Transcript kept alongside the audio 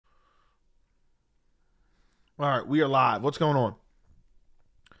All right, we are live. What's going on?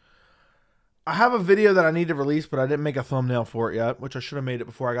 I have a video that I need to release, but I didn't make a thumbnail for it yet, which I should have made it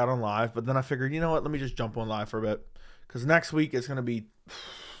before I got on live. But then I figured, you know what? Let me just jump on live for a bit. Because next week is going to be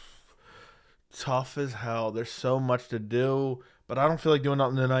tough as hell. There's so much to do. But I don't feel like doing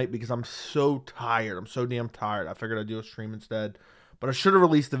nothing tonight because I'm so tired. I'm so damn tired. I figured I'd do a stream instead. But I should have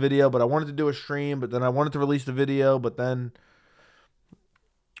released the video, but I wanted to do a stream. But then I wanted to release the video, but then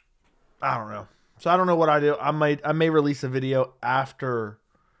I don't know. So I don't know what I do. I may release a video after.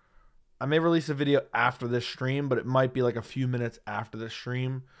 I may release a video after this stream, but it might be like a few minutes after this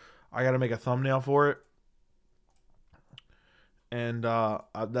stream. I got to make a thumbnail for it. And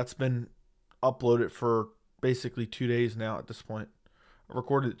that's been uploaded for basically 2 days now at this point. I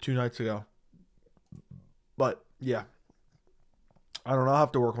recorded it 2 nights ago. But yeah. I don't know. I'll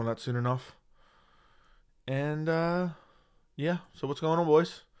have to work on that soon enough. And yeah. So what's going on,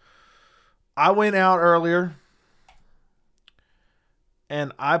 boys? I went out earlier.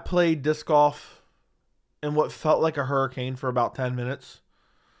 And I played disc golf in what felt like a hurricane for about 10 minutes.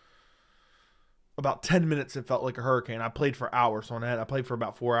 About 10 minutes it felt like a hurricane. I played for hours on that. I played for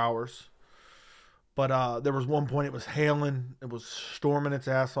about 4 hours. But there was one point it was hailing. It was storming its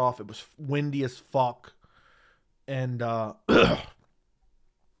ass off. It was windy as fuck. And yeah.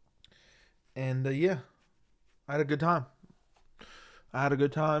 I had a good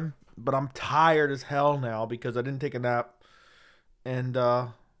time. But I'm tired as hell now because I didn't take a nap. And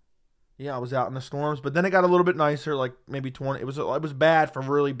yeah, I was out in the storms, but then it got a little bit nicer, like maybe 20. It was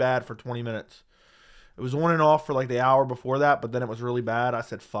really bad for 20 minutes. It was on and off for like the hour before that, but then it was really bad. I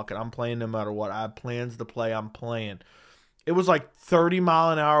said, fuck it, I'm playing no matter what. I have plans to play, I'm playing. It was like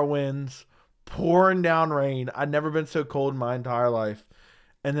 30-mile-an-hour winds, pouring down rain. I'd never been so cold in my entire life.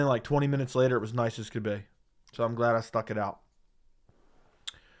 And then like 20 minutes later, it was nice as could be. So I'm glad I stuck it out.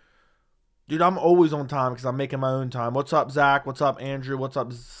 Dude, I'm always on time because I'm making my own time. What's up, Zach? What's up, Andrew? What's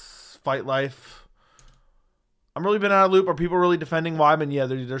up, Fight Life? I'm really been out of loop. Are people really defending Weidman? Yeah,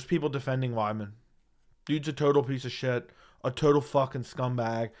 there's people defending Weidman. Dude's a total piece of shit. A total fucking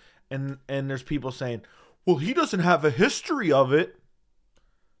scumbag. And there's people saying, well, he doesn't have a history of it.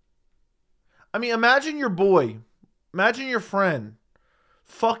 I mean, imagine your boy. Imagine your friend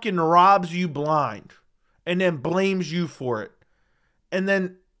fucking robs you blind and then blames you for it. And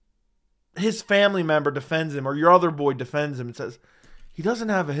then his family member defends him or your other boy defends him and says, he doesn't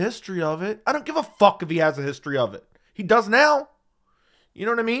have a history of it. I don't give a fuck if he has a history of it. He does now. You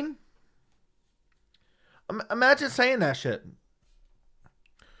know what I mean? Imagine saying that shit.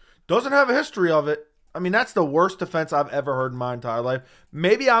 Doesn't have a history of it. I mean, that's the worst defense I've ever heard in my entire life.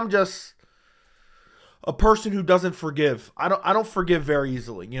 Maybe I'm just a person who doesn't forgive. I don't forgive very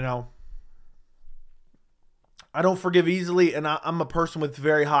easily, you know? I don't forgive easily, and I'm a person with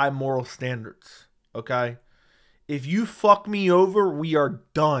very high moral standards, okay? If you fuck me over, we are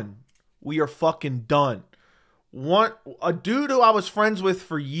done. We are fucking done. A dude who I was friends with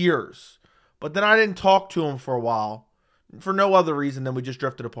for years, but then I didn't talk to him for a while, for no other reason than we just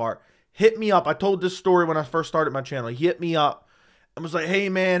drifted apart, hit me up. I told this story when I first started my channel. He hit me up and was like, hey,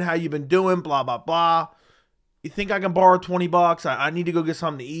 man, how you been doing? Blah, blah, blah. You think I can borrow $20? I need to go get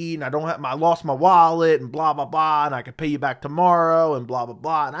something to eat, and I lost my wallet, and blah, blah, blah, and I can pay you back tomorrow, and blah, blah,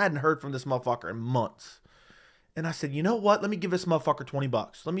 blah. And I hadn't heard from this motherfucker in months. And I said, you know what? Let me give this motherfucker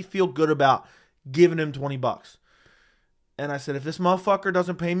 $20. Let me feel good about giving him $20. And I said, if this motherfucker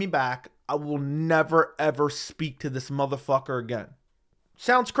doesn't pay me back, I will never, ever speak to this motherfucker again.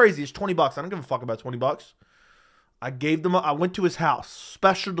 Sounds crazy. It's $20. I don't give a fuck about $20. I went to his house,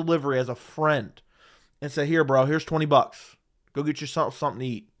 special delivery as a friend. And say, here, bro, here's $20. Go get yourself something to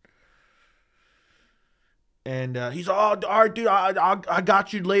eat. And he's, oh, all right, dude, I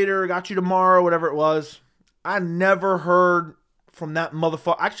got you later. I got you tomorrow, whatever it was. I never heard from that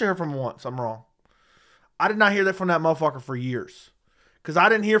motherfucker. I actually heard from him once. I'm wrong. I did not hear that from that motherfucker for years. Because I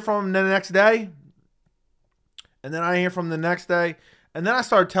didn't hear from him the next day. And then I hear from him the next day. And then I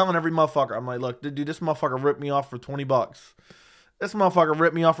started telling every motherfucker. I'm like, look, dude, this motherfucker ripped me off for $20. This motherfucker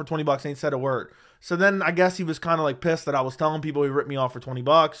ripped me off for $20. Ain't said a word. So then I guess he was kind of like pissed that I was telling people he ripped me off for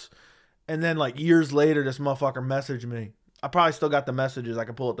 $20. And then like years later, this motherfucker messaged me. I probably still got the messages. I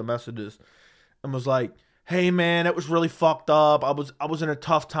can pull up the messages. And was like, hey man, it was really fucked up. I was in a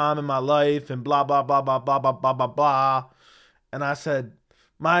tough time in my life and blah, blah, blah, blah, blah, blah, blah, blah, blah. And I said,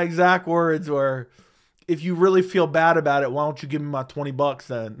 my exact words were, if you really feel bad about it, why don't you give me my $20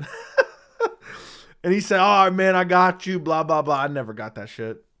 then? And he said, all right, man, I got you, blah, blah, blah. I never got that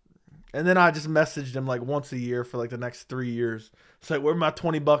shit. And then I just messaged him like once a year for like the next 3 years. It's like, where my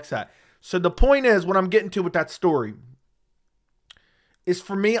 $20 at? So the point is, what I'm getting to with that story is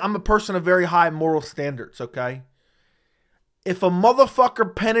for me, I'm a person of very high moral standards, okay? If a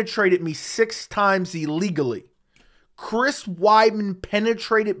motherfucker penetrated me 6 times illegally, Chris Weidman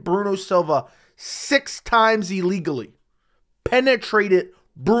penetrated Bruno Silva 6 times illegally. Penetrated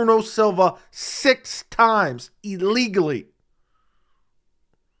Bruno Silva 6 times illegally.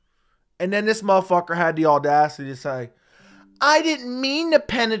 And then this motherfucker had the audacity to say, I didn't mean to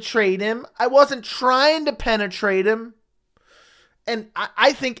penetrate him. I wasn't trying to penetrate him. And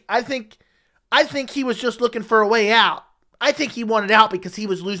I think he was just looking for a way out. I think he wanted out because he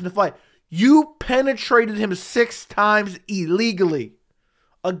was losing the fight. You penetrated him 6 times illegally.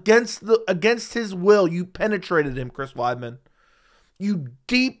 Against his will, you penetrated him, Chris Weidman. You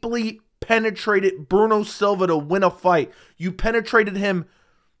deeply penetrated Bruno Silva to win a fight. You penetrated him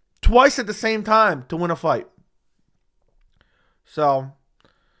twice at the same time to win a fight. So,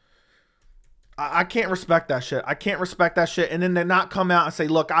 I can't respect that shit. I can't respect that shit. And then they not come out and say,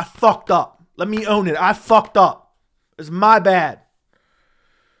 look, I fucked up. Let me own it. I fucked up. It's my bad.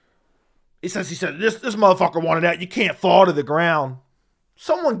 He said, this motherfucker wanted out. You can't fall to the ground.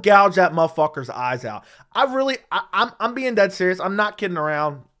 Someone gouge that motherfucker's eyes out. I'm being dead serious. I'm not kidding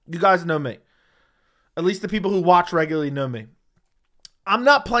around. You guys know me. At least the people who watch regularly know me. I'm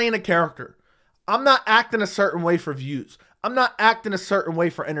not playing a character. I'm not acting a certain way for views. I'm not acting a certain way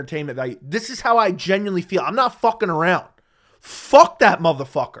for entertainment value. This is how I genuinely feel. I'm not fucking around. Fuck that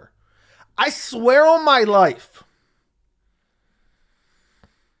motherfucker. I swear on my life,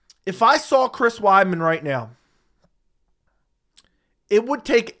 if I saw Chris Weidman right now, it would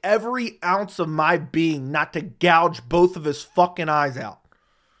take every ounce of my being not to gouge both of his fucking eyes out.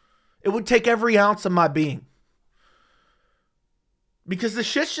 It would take every ounce of my being. Because the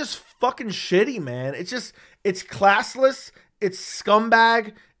shit's just fucking shitty, man. It's classless. It's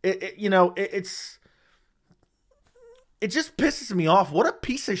scumbag. It just pisses me off. What a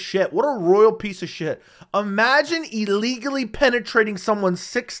piece of shit. What a royal piece of shit. Imagine illegally penetrating someone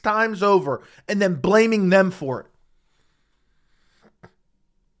 6 times over and then blaming them for it.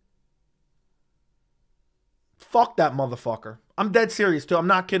 Fuck that motherfucker. I'm dead serious too. I'm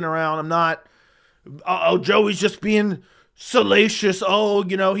not kidding around. I'm not, oh, Joey's just being salacious. Oh,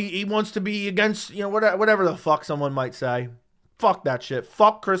 he wants to be against, whatever the fuck someone might say. Fuck that shit.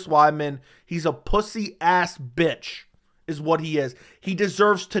 Fuck Chris Weidman. He's a pussy ass bitch is what he is. He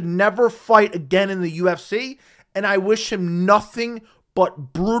deserves to never fight again in the UFC, and I wish him nothing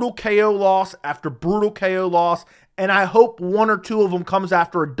but brutal KO loss after brutal KO loss, and I hope 1 or 2 of them comes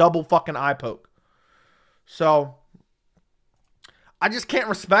after a double fucking eye poke. So, I just can't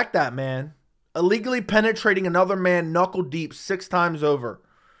respect that, man. Illegally penetrating another man knuckle deep 6 times over.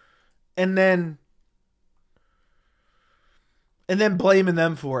 And then blaming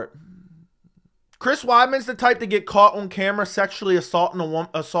them for it. Chris Weidman's the type to get caught on camera sexually assaulting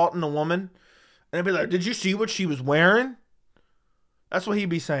a woman. And they'd be like, did you see what she was wearing? That's what he'd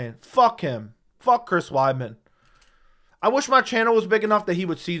be saying. Fuck him. Fuck Chris Weidman. I wish my channel was big enough that he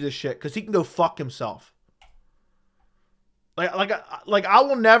would see this shit. Because he can go fuck himself. Like I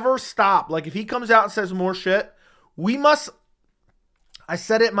will never stop. Like if he comes out and says more shit, we must. I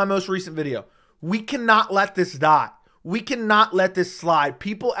said it in my most recent video. We cannot let this die. We cannot let this slide.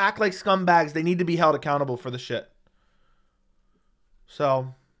 People act like scumbags. They need to be held accountable for the shit.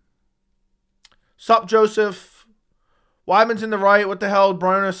 So, sup, Joseph? Weidman's in the right. What the hell,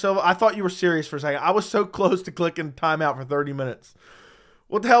 Bruno Silva? I thought you were serious for a second. I was so close to clicking timeout for 30 minutes.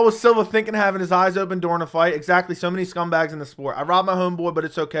 What the hell was Silva thinking having his eyes open during a fight? Exactly. So many scumbags in the sport. I robbed my homeboy, but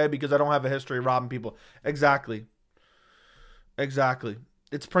it's okay because I don't have a history of robbing people. Exactly. Exactly.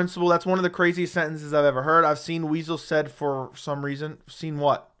 It's principle. That's one of the craziest sentences I've ever heard. I've seen Weasel said for some reason. Seen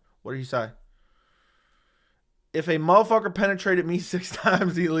what? What did he say? If a motherfucker penetrated me 6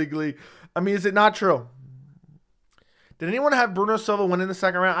 times illegally, I mean, is it not true? Did anyone have Bruno Silva win in the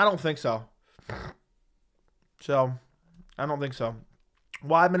 2nd round? I don't think so. So, I don't think so.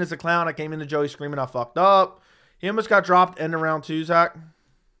 Weidman is a clown. I came into Joey screaming I fucked up. He almost got dropped end of round 2, Zach.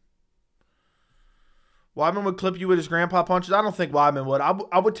 Weidman would clip you with his grandpa punches. I don't think Weidman would.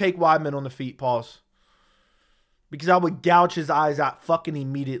 I would take Weidman on the feet, pause. Because I would gouge his eyes out fucking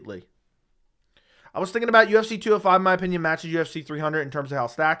immediately. I was thinking about UFC 205, in my opinion, matches UFC 300 in terms of how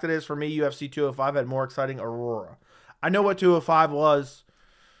stacked it is. For me, UFC 205 had more exciting Aurora. I know what 205 was.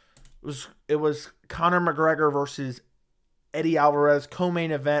 It was Conor McGregor versus Eddie Alvarez.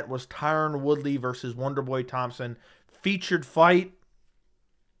 Co-main event was Tyron Woodley versus Wonderboy Thompson. Featured fight.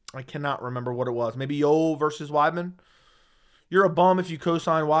 I cannot remember what it was. Maybe Yo versus Weidman. You're a bum if you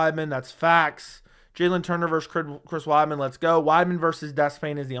co-sign Weidman. That's facts. Jalen Turner versus Chris Weidman. Let's go. Weidman versus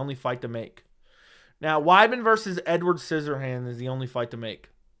Despain is the only fight to make. Now, Weidman versus Edward Scissorhands is the only fight to make.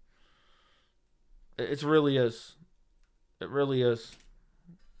 It really is. It really is.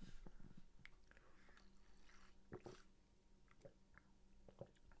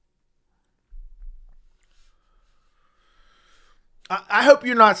 I hope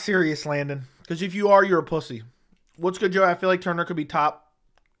you're not serious, Landon. Because if you are, you're a pussy. What's good, Joe? I feel like Turner could be top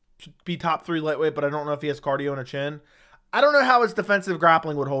 3 lightweight, but I don't know if he has cardio and a chin. I don't know how his defensive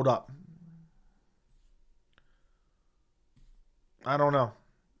grappling would hold up. I don't know.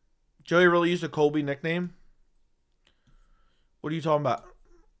 Joey really used a Colby nickname? What are you talking about?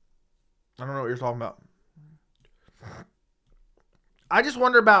 I don't know what you're talking about. I just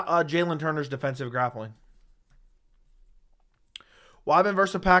wonder about Jalen Turner's defensive grappling. Weidman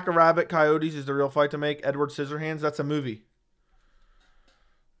versus a pack of rabbit coyotes is the real fight to make. Edward Scissorhands, that's a movie.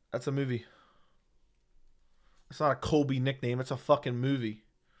 That's a movie. It's not a Colby nickname. It's a fucking movie.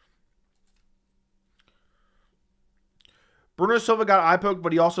 Bruno Silva got eye poked,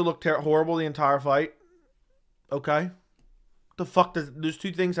 but he also looked horrible the entire fight. Okay. What the fuck does... Those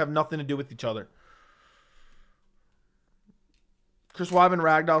two things have nothing to do with each other. Chris Weidman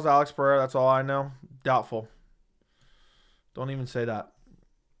ragdolls Alex Pereira. That's all I know. Doubtful. Don't even say that.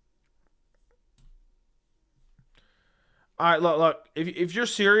 All right, look. If you're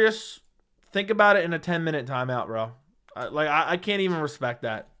serious, think about it in a 10-minute timeout, bro. I can't even respect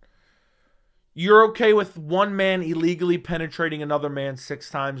that. You're okay with one man illegally penetrating another man 6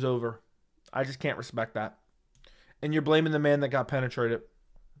 times over. I just can't respect that. And you're blaming the man that got penetrated.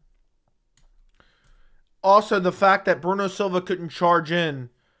 Also, the fact that Bruno Silva couldn't charge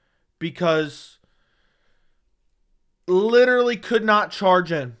in because... Literally could not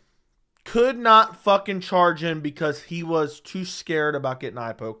charge in. Could not fucking charge in because he was too scared about getting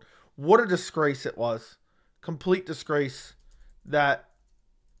eye poked. What a disgrace it was. Complete disgrace that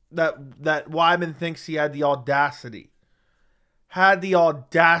Weidman thinks he had the audacity. Had the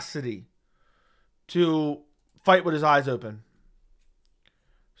audacity to fight with his eyes open.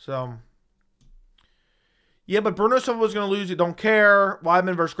 So, yeah, but Bruno Silva was going to lose. You don't care.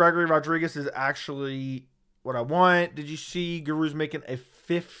 Weidman versus Gregory Rodriguez is actually... what I want. Did you see Guru's making a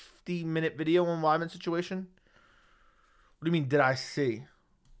 50-minute video on Weidman's situation? What do you mean, did I see?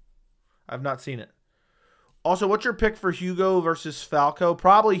 I've not seen it. Also, what's your pick for Hugo versus Falco?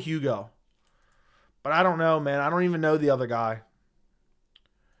 Probably Hugo. But I don't know, man. I don't even know the other guy.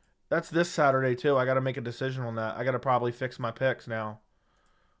 That's this Saturday, too. I got to make a decision on that. I got to probably fix my picks now.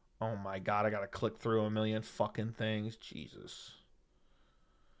 Oh, my God. I got to click through a million fucking things. Jesus.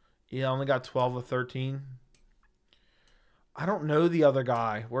 Yeah, I only got 12 of 13. I don't know the other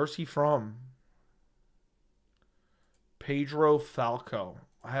guy. Where's he from? Pedro Falco.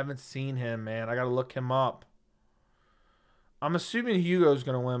 I haven't seen him, man. I got to look him up. I'm assuming Hugo's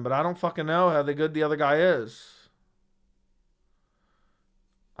going to win, but I don't fucking know how good the other guy is.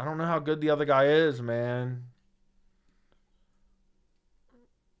 I don't know how good the other guy is, man.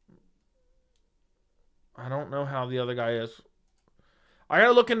 I don't know how the other guy is. I got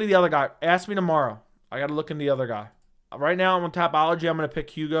to look into the other guy. Ask me tomorrow. I got to look into the other guy. Right now, I'm on Tapology. I'm going to pick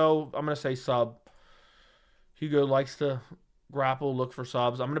Hugo. I'm going to say sub. Hugo likes to grapple, look for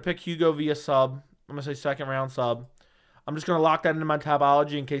subs. I'm going to pick Hugo via sub. I'm going to say second round sub. I'm just going to lock that into my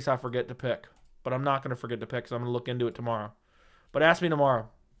Tapology in case I forget to pick. But I'm not going to forget to pick because I'm going to look into it tomorrow. But ask me tomorrow.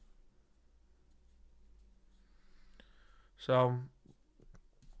 So,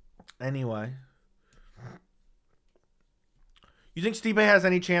 anyway. You think Stipe has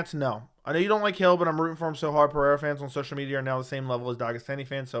any chance? No. I know you don't like Hill, but I'm rooting for him so hard. Pereira fans on social media are now the same level as Dagestani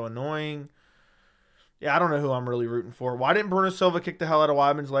fans. So annoying. Yeah, I don't know who I'm really rooting for. Why didn't Bruno Silva kick the hell out of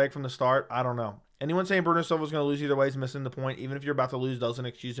Weidman's leg from the start? I don't know. Anyone saying Bruno Silva's going to lose either way is missing the point. Even if you're about to lose, doesn't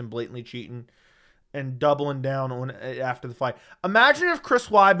excuse him blatantly cheating and doubling down on it after the fight. Imagine if Chris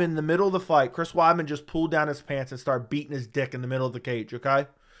Weidman, in the middle of the fight, Chris Weidman just pulled down his pants and started beating his dick in the middle of the cage, okay?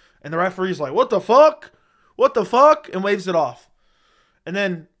 And the referee's like, what the fuck? What the fuck? And waves it off. And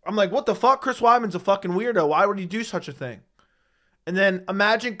then I'm like, what the fuck? Chris Weidman's a fucking weirdo. Why would he do such a thing? And then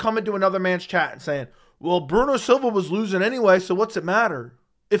imagine coming to another man's chat and saying, well, Bruno Silva was losing anyway, so what's it matter?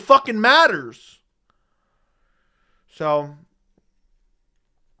 It fucking matters. So,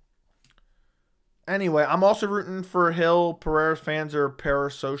 anyway, I'm also rooting for Hill. Pereira's fans are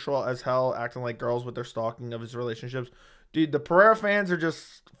parasocial as hell, acting like girls with their stalking of his relationships. Dude, the Pereira fans are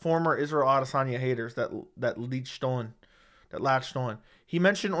just former Israel Adesanya haters that latched on. He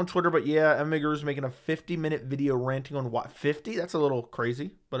mentioned on Twitter, but yeah, MMA Guru's making a 50-minute video ranting on what? 50? That's a little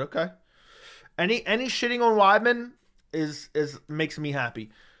crazy, but okay. Any shitting on Weidman is makes me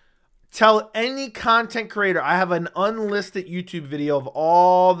happy. Tell any content creator. I have an unlisted YouTube video of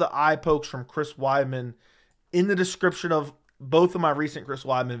all the eye pokes from Chris Weidman in the description of both of my recent Chris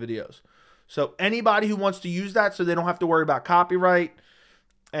Weidman videos. So anybody who wants to use that so they don't have to worry about copyright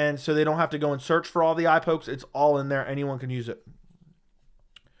and so they don't have to go and search for all the eye pokes, it's all in there. Anyone can use it.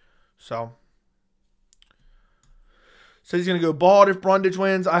 So he's going to go bald if Brundage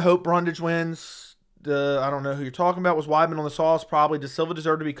wins. I hope Brundage wins. I don't know who you're talking about. Was Weidman on the sauce? Probably. Does Silva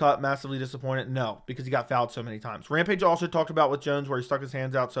deserve to be cut? Massively disappointed? No, because he got fouled so many times. Rampage also talked about with Jones where he stuck his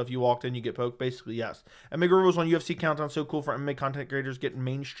hands out, so if you walked in, you get poked. Basically, yes. And McGruber was on UFC Countdown. So cool for MMA content creators getting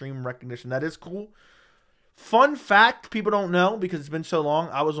mainstream recognition. That is cool. Fun fact, people don't know because it's been so long.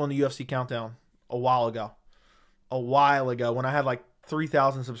 I was on the UFC Countdown a while ago. When I had like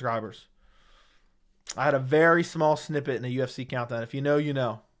 3,000 subscribers. I had a very small snippet in the UFC Countdown. If you know, you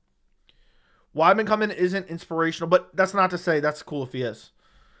know. Weidman coming isn't inspirational, but that's not to say that's cool if he is.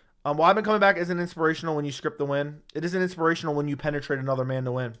 Weidman coming back isn't inspirational when you script the win. It isn't inspirational when you penetrate another man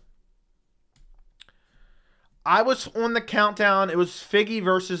to win. I was on the Countdown. It was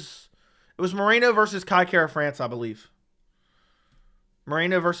Moreno versus Kai Kara France, I believe.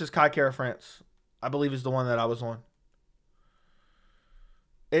 Moreno versus Kai Kara France, I believe, is the one that I was on.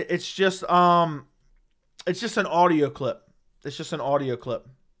 It's just an audio clip. It's just an audio clip.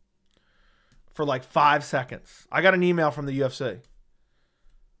 For like 5 seconds. I got an email from the UFC.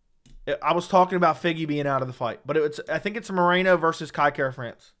 I was talking about Figgy being out of the fight. But I think it's Moreno versus Kai Kara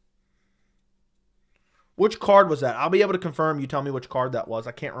France. Which card was that? I'll be able to confirm. You tell me which card that was.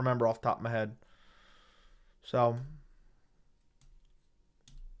 I can't remember off the top of my head. So.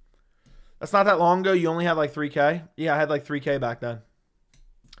 That's not that long ago. You only had like 3K? Yeah, I had like 3K back then.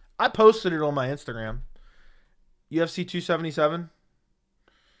 I posted it on my Instagram. UFC 277.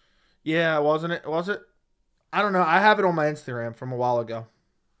 Yeah, wasn't it? Was it? I don't know. I have it on my Instagram from a while ago.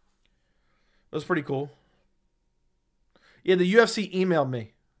 It was pretty cool. Yeah, the UFC emailed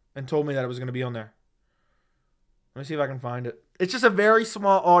me and told me that it was going to be on there. Let me see if I can find it. It's just a very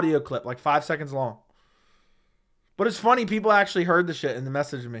small audio clip, like 5 seconds long. But it's funny, people actually heard the shit and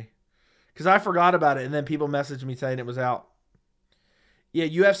messaged me. Because I forgot about it, and then people messaged me saying it was out. Yeah,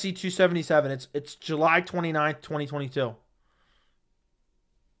 UFC 277. It's July 29th, 2022.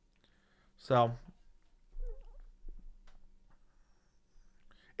 So,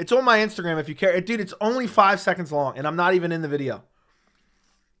 it's on my Instagram if you care. Dude, it's only 5 seconds long, and I'm not even in the video.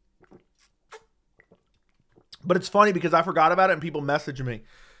 But it's funny because I forgot about it, and people messaged me.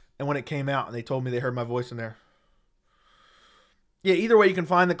 And when it came out, and they told me they heard my voice in there. Yeah, either way, you can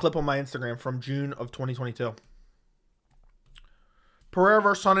find the clip on my Instagram from June of 2022. Pereira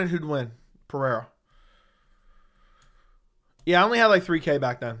versus Sonnen, who'd win? Pereira. Yeah, I only had like 3K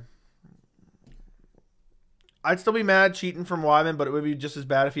back then. I'd still be mad cheating from Weidman, but it would be just as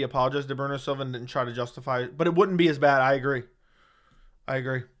bad if he apologized to Bruno Silva and didn't try to justify it. But it wouldn't be as bad. I agree.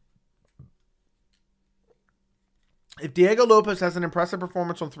 If Diego Lopez has an impressive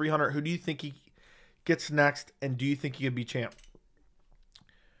performance on 300, who do you think he gets next? And do you think he could be champ?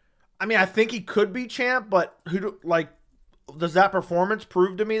 I mean, I think he could be champ, but does that performance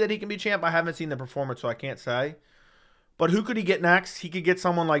prove to me that he can be champ? I haven't seen the performance, so I can't say. But who could he get next? He could get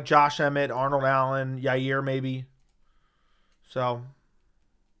someone like Josh Emmett, Arnold Allen, Yair maybe. So,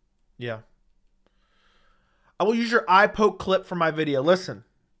 yeah. I will use your eye poke clip for my video. Listen,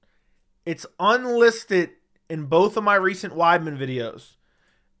 it's unlisted in both of my recent Weidman videos.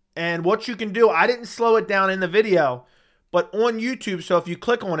 And what you can do, I didn't slow it down in the video, but on YouTube, so if you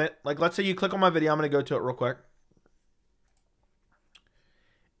click on it, like let's say you click on my video, I'm going to go to it real quick.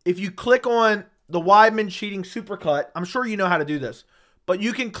 If you click on the Weidman cheating supercut, I'm sure you know how to do this, but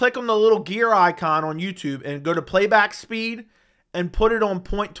you can click on the little gear icon on YouTube and go to playback speed and put it on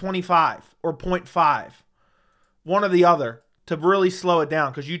 0.25 or 0.5, one or the other, to really slow it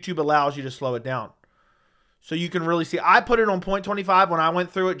down because YouTube allows you to slow it down. So you can really see. I put it on 0.25 when I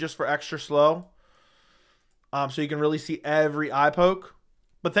went through it just for extra slow. So you can really see every eye poke.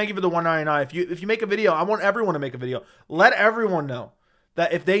 But thank you for the $1.99. If you make a video, I want everyone to make a video. Let everyone know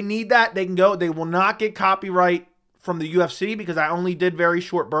that if they need that, they can go. They will not get copyright from the UFC because I only did very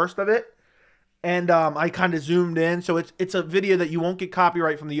short burst of it. And I kind of zoomed in. So it's a video that you won't get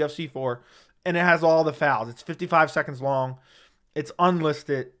copyright from the UFC for. And it has all the fouls. It's 55 seconds long. It's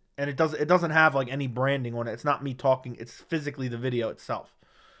unlisted. And it doesn't have like any branding on it. It's not me talking. It's physically the video itself.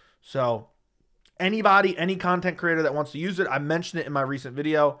 So anybody, any content creator that wants to use it, I mentioned it in my recent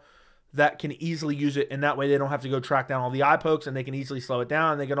video, that can easily use it. And that way they don't have to go track down all the eye pokes and they can easily slow it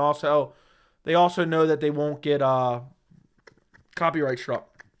down. And they also know that they won't get copyright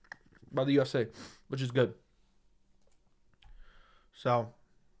struck by the UFC, which is good. So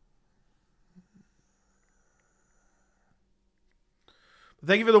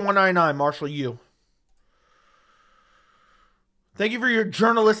Thank you for the 199, Marshall Yu. Thank you for your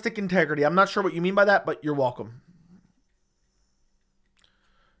journalistic integrity. I'm not sure what you mean by that, but you're welcome.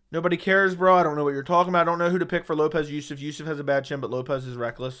 Nobody cares, bro. I don't know what you're talking about. I don't know who to pick for Lopez Yusuf. Yusuf has a bad chin, but Lopez is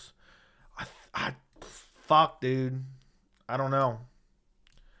reckless. Fuck, dude. I don't know.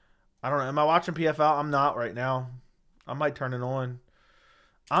 Am I watching PFL? I'm not right now. I might turn it on.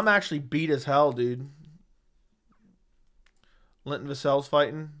 I'm actually beat as hell, dude. Linton Vassell's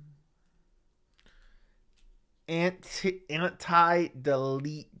fighting. Anti-delete.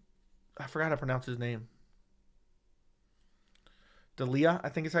 I forgot how to pronounce his name. Delia, I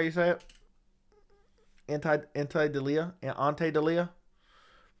think is how you say it. Ante Delia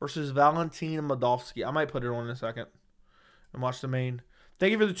versus Valentin Modovsky. I might put it on in a second and watch the main.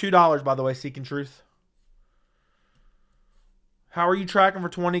 Thank you for the $2, by the way, Seeking Truth. How are you tracking for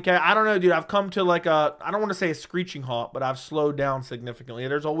 20K? I don't know, dude. I've come to like a, I don't want to say a screeching halt, but I've slowed down significantly.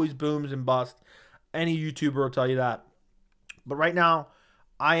 There's always booms and busts. Any YouTuber will tell you that. But right now,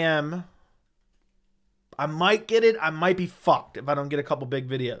 I might get it. I might be fucked if I don't get a couple big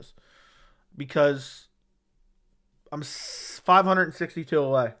videos. Because I'm 562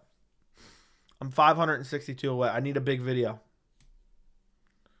 away. I'm 562 away. I need a big video.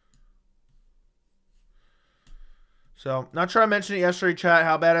 So, not sure I mentioned it yesterday, chat.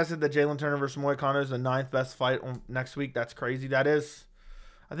 How bad is it that Jalen Turner versus Moicano is the 9th best fight on next week? That's crazy. That is.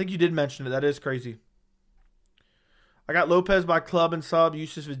 I think you did mention it. That is crazy. I got Lopez by club and sub.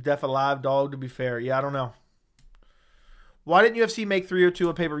 Yusuf is def a live dog, to be fair. Yeah, I don't know. Why didn't UFC make 302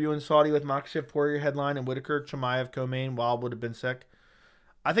 a pay-per-view in Saudi with Makhachev, Poirier headline, and Whittaker, Chimaev, co-main? Wild would have been sick.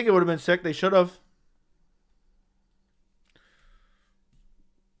 I think it would have been sick. They should have.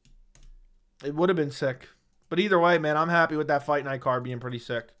 It would have been sick. But either way, man, I'm happy with that fight night card being pretty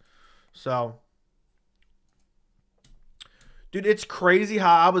sick. So, dude, it's crazy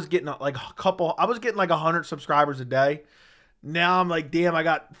how I was getting like a couple. I was getting like 100 subscribers a day. Now I'm like, damn, I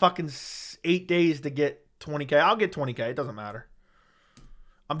got fucking 8 days to get 20K. I'll get 20K. It doesn't matter.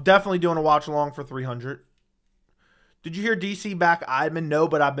 I'm definitely doing a watch along for 300. Did you hear DC back Weidman? No,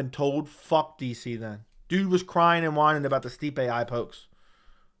 but I've been told. Fuck DC then. Dude was crying and whining about the Stipe eye pokes.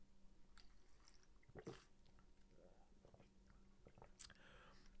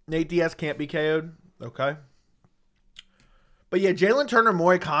 Nate Diaz can't be KO'd. Okay. But yeah, Jalen Turner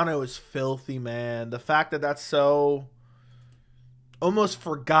Moicano is filthy, man. The fact that that's so almost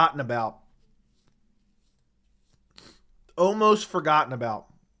forgotten about. Almost forgotten about.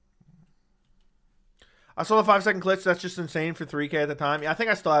 I saw the 5-second glitch. That's just insane for 3K at the time. Yeah, I think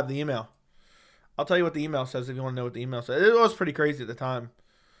I still have the email. I'll tell you what the email says if you want to know what the email says. It was pretty crazy at the time.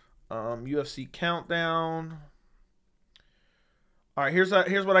 UFC countdown. All right, here's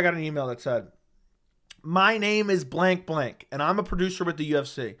what I got an email that said. My name is blank blank, and I'm a producer with the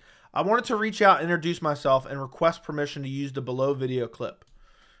UFC. I wanted to reach out and introduce myself and request permission to use the below video clip.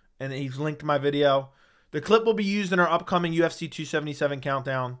 And he's linked to my video. The clip will be used in our upcoming UFC 277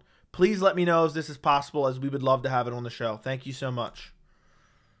 countdown. Please let me know if this is possible, as we would love to have it on the show. Thank you so much.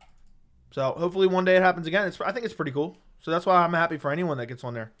 So hopefully one day it happens again. I think it's pretty cool. So that's why I'm happy for anyone that gets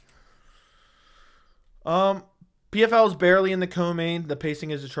on there. PFL is barely in the co-main. The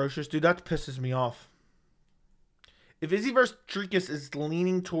pacing is atrocious. Dude, that pisses me off. If Izzy versus Dricus is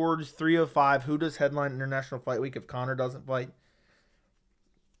leaning towards 305, who does headline International Fight Week if Conor doesn't fight?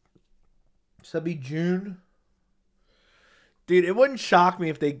 So that'd be June. Dude, it wouldn't shock me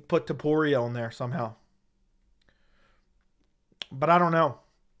if they put Topuria on there somehow. But I don't know.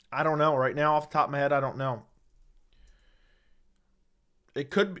 I don't know. Right now, off the top of my head, I don't know. They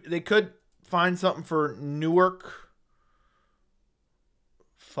could find something for Newark.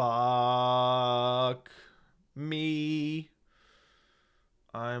 Fuck me.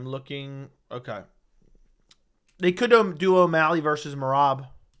 I'm looking. Okay. They could do O'Malley versus Merab.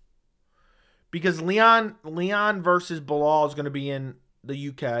 Because Leon versus Bilal is going to be in the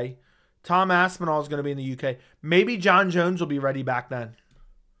UK. Tom Aspinall is going to be in the UK. Maybe John Jones will be ready back then.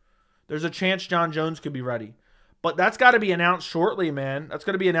 There's a chance John Jones could be ready. But that's got to be announced shortly, man. That's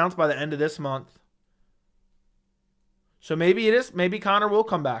going to be announced by the end of this month. So maybe it is. Maybe Conor will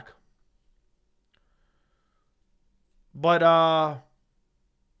come back. But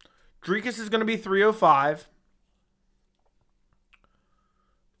Dricus is going to be 305.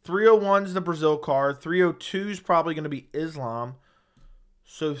 301 is the Brazil card. 302 is probably going to be Islam.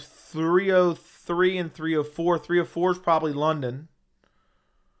 So 303 and 304. 304 is probably London.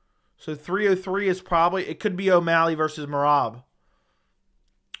 So 303 is probably, it could be O'Malley versus Merab.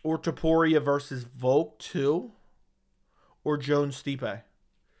 Or Topuria versus Volk 2. Or Jones Stipe.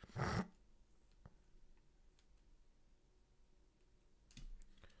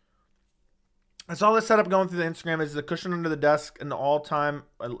 I saw this setup going through the Instagram. Is the cushion under the desk and the all-time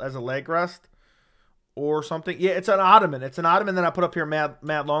as a leg rest or something? Yeah, it's an ottoman. It's an ottoman that I put up here mad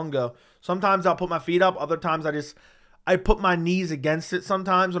long ago. Sometimes I'll put my feet up. Other times I put my knees against it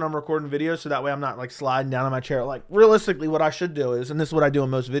sometimes when I'm recording videos, so that way I'm not like sliding down in my chair. Like realistically, what I should do is, and this is what I do in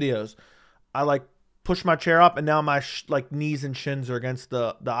most videos, I like push my chair up, and now my like knees and shins are against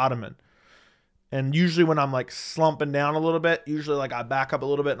the ottoman. And usually when I'm like slumping down a little bit, usually like I back up a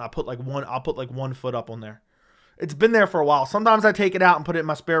little bit and I'll put like one foot up on there. It's been there for a while. Sometimes I take it out and put it in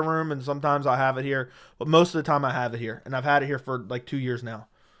my spare room, and sometimes I have it here. But most of the time I have it here, and I've had it here for like 2 years now.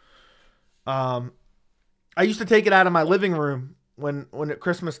 I used to take it out of my living room when at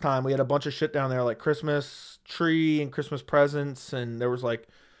Christmas time we had a bunch of shit down there, like Christmas tree and Christmas presents, and there was like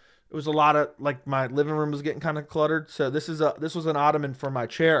it was a lot of like my living room was getting kind of cluttered. So this was an ottoman for my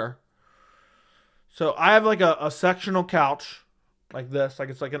chair. So I have like a sectional couch like this, like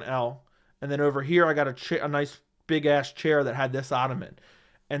it's like an L. And then over here I got a nice big ass chair that had this ottoman.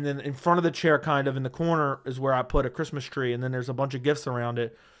 And then in front of the chair, kind of in the corner, is where I put a Christmas tree. And then there's a bunch of gifts around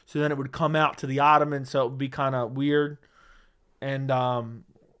it. So then it would come out to the ottoman, so it would be kind of weird. And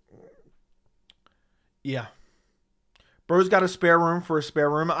yeah. Bro's got a spare room for a spare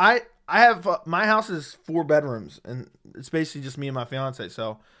room. I have my house is 4 bedrooms, and it's basically just me and my fiance.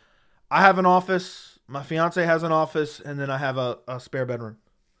 So I have an office, my fiance has an office, and then I have a spare bedroom.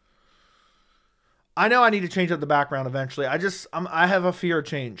 I know I need to change up the background eventually. I have a fear of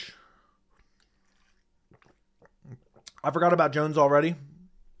change. I forgot about Jones already.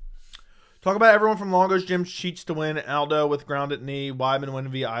 Talk about everyone from Longo's Gym cheats to win. Aldo with grounded knee. Weidman win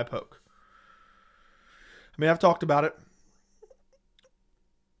via eye poke. I mean, I've talked about it.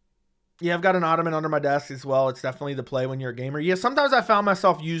 Yeah, I've got an ottoman under my desk as well. It's definitely the play when you're a gamer. Yeah, sometimes I found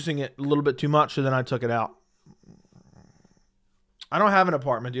myself using it a little bit too much, so then I took it out. I don't have an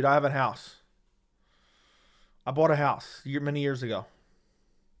apartment, dude. I have a house. I bought a house many years ago.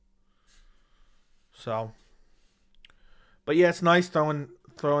 So, but yeah, it's nice throwing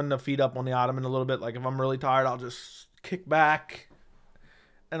the feet up on the ottoman a little bit. Like if I'm really tired, I'll just kick back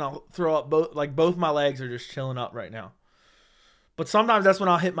and I'll throw up both my legs are just chilling up right now. But sometimes that's when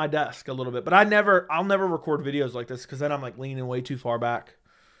I'll hit my desk a little bit. But I'll never record videos like this because then I'm like leaning way too far back.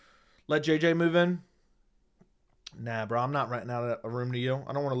 Let JJ move in. Nah, bro, I'm not renting out a room to you.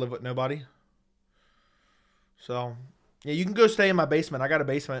 I don't want to live with nobody. So, yeah, you can go stay in my basement. I got a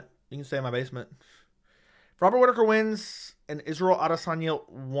basement. You can stay in my basement. If Robert Whittaker wins and Israel Adesanya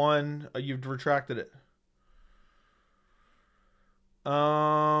won, you've retracted it.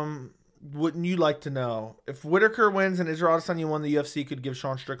 Wouldn't you like to know? If Whittaker wins and Israel Adesanya won, the UFC could give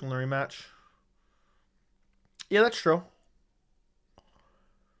Sean Strickland a rematch. Yeah, that's true.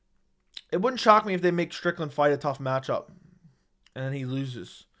 It wouldn't shock me if they make Strickland fight a tough matchup and then he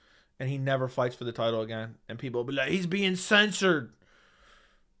loses and he never fights for the title again. And people will be like, he's being censored.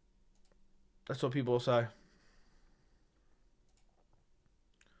 That's what people will say.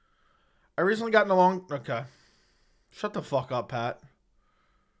 I recently gotten along. Okay. Shut the fuck up, Pat.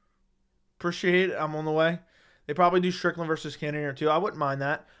 Appreciate it. I'm on the way. They probably do Strickland versus Cannonier too. I wouldn't mind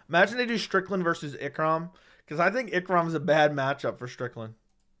that. Imagine they do Strickland versus Ikram. Because I think Ikram's a bad matchup for Strickland.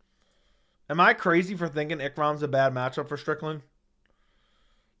 Am I crazy for thinking Ikram's a bad matchup for Strickland?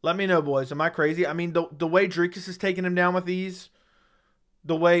 Let me know, boys. Am I crazy? I mean, the way Dricus is taking him down with ease,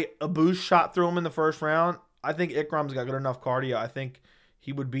 the way Abush shot through him in the first round, I think Ikram's got good enough cardio. I think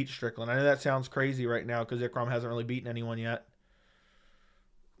he would beat Strickland. I know that sounds crazy right now because Ikram hasn't really beaten anyone yet.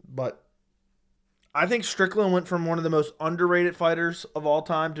 But I think Strickland went from one of the most underrated fighters of all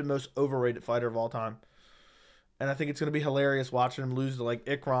time to most overrated fighter of all time. And I think it's going to be hilarious watching him lose to like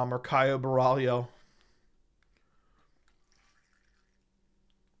Ikram or Caio Borralho.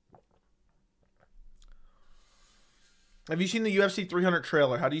 Have you seen the UFC 300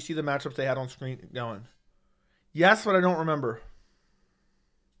 trailer? How do you see the matchups they had on screen going? Yes, but I don't remember.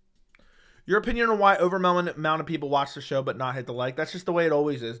 Your opinion on why overwhelming amount of people watch the show but not hit the like? That's just the way it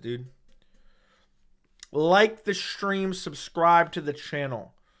always is, dude. Like the stream, subscribe to the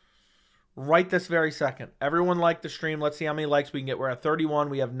channel. Right this very second. Everyone like the stream. Let's see how many likes we can get. We're at 31.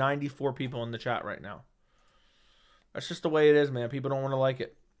 We have 94 people in the chat right now. That's just the way it is, man. People don't want to like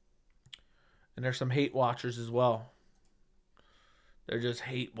it. And there's some hate watchers as well. They're just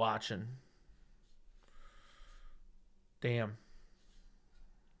hate watching. Damn.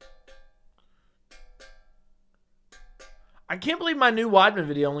 I can't believe my new Weidman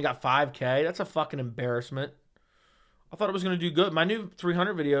video only got 5K. That's a fucking embarrassment. I thought it was going to do good. My new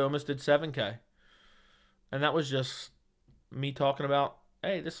 300 video almost did 7K. And that was just me talking about,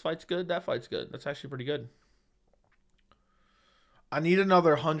 hey, this fight's good, that fight's good. That's actually pretty good. I need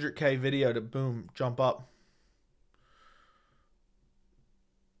another 100K video to boom, jump up.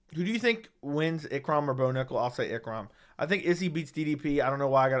 Who do you think wins, Ikram or Bo Nickel? I'll say Ikram. I think Izzy beats DDP. I don't know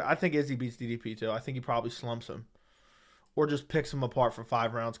why I think Izzy beats DDP too. I think he probably slumps him. Or just picks him apart for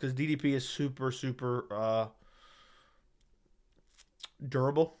 5 rounds. Because DDP is super, super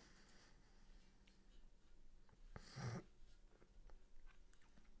durable.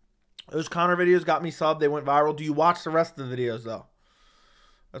 Those Conor videos got me subbed. They went viral. Do you watch the rest of the videos, though?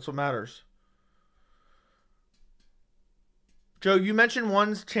 That's what matters. Joe, you mentioned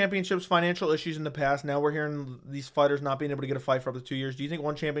ONE's Championship's financial issues in the past. Now we're hearing these fighters not being able to get a fight for up to 2 years. Do you think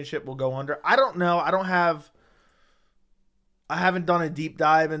ONE Championship will go under? I don't know. I haven't done a deep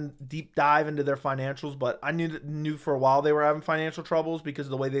dive into their financials, but I knew for a while they were having financial troubles because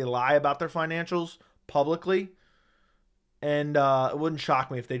of the way they lie about their financials publicly. And it wouldn't shock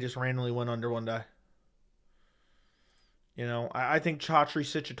me if they just randomly went under one day. You know, I think Chatri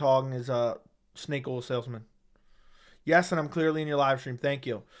Sichitong is a snake oil salesman. Yes, and I'm clearly in your live stream. Thank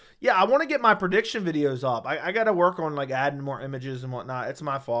you. Yeah, I want to get my prediction videos up. I got to work on like adding more images and whatnot. It's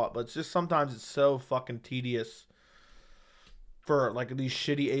my fault, but it's just sometimes it's so fucking tedious for like these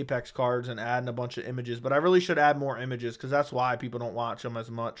shitty Apex cards and adding a bunch of images. But I really should add more images because that's why people don't watch them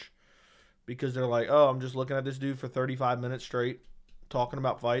as much. Because they're like, oh, I'm just looking at this dude for 35 minutes straight talking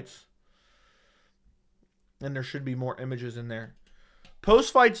about fights. And there should be more images in there.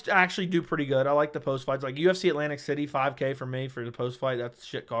 Post fights actually do pretty good. I like the post fights. Like UFC Atlantic City, 5K for me for the post fight. That's a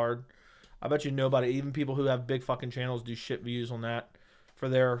shit card. I bet you nobody, even people who have big fucking channels, do shit views on that for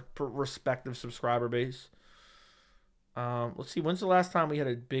their respective subscriber base. Let's see. When's the last time we had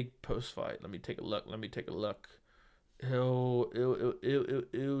a big post fight? Let me take a look.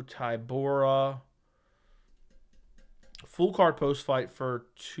 Tybora. Full card post fight for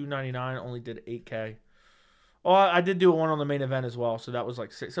 $2.99 only did 8K. Oh, I did do one on the main event as well, so that was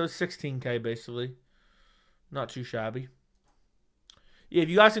like so it's 16K basically. Not too shabby. Yeah, if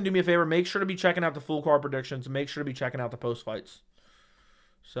you guys can do me a favor, make sure to be checking out the full card predictions. Make sure to be checking out the post fights.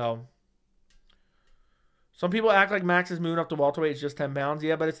 So, some people act like Max is moving up to welterweight. It's just 10 pounds.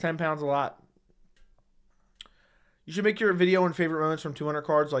 Yeah, but it's 10 pounds a lot. You should make your video on favorite moments from 200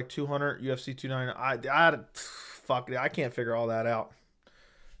 cards, like 200, UFC 299. Fuck it. I can't figure all that out.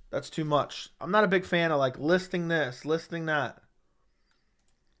 That's too much. I'm not a big fan of like listing this, listing that.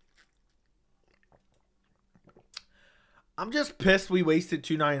 I'm just pissed we wasted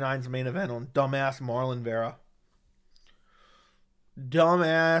 299's main event on dumbass Marlon Vera.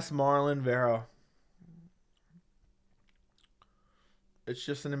 Dumbass Marlon Vera. It's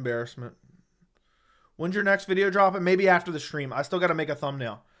just an embarrassment. When's your next video dropping? Maybe after the stream. I still got to make a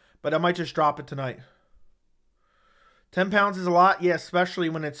thumbnail. But I might just drop it tonight. 10 pounds is a lot. Yeah, especially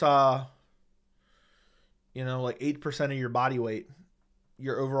when it's, you know, like 8% of your body weight.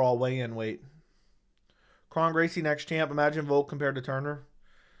 Your overall weigh-in weight. Kron Gracie next champ. Imagine Volk compared to Turner.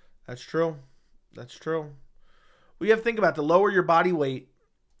 That's true. That's true. Well, you have to think about it. The lower your body weight,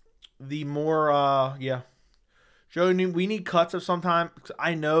 the more, yeah. Joe, we need cuts of some time.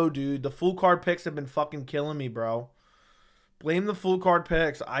 I know, dude. The full card picks have been fucking killing me, bro. Blame the full card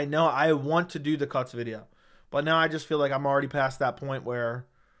picks. I know. I want to do the cuts video. But now I just feel like I'm already past that point where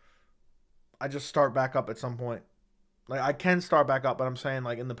I just start back up at some point. Like, I can start back up, but I'm saying,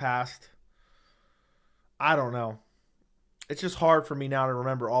 like, in the past, I don't know. It's just hard for me now to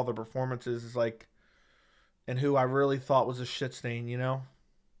remember all the performances, like, and who I really thought was a shit stain, you know?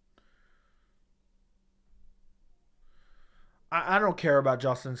 I don't care about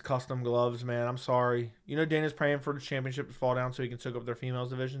Justin's custom gloves, man. I'm sorry. You know Dana's praying for the championship to fall down so he can soak up their females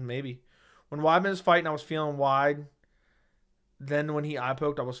division? Maybe. When Weidman was fighting, I was feeling wide. Then when he eye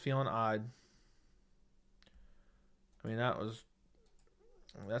poked, I was feeling odd. I mean,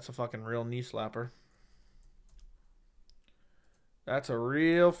 that's a fucking real knee slapper. That's a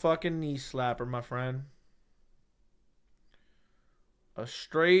real fucking knee slapper, my friend. A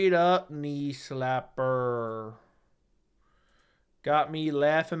straight up knee slapper. Got me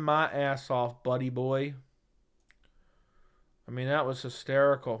laughing my ass off, buddy boy. I mean, that was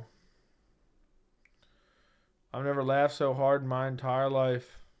hysterical. I've never laughed so hard in my entire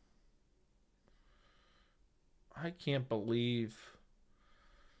life. I can't believe.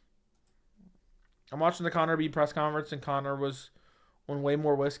 I'm watching the Conor B press conference, and Conor was on way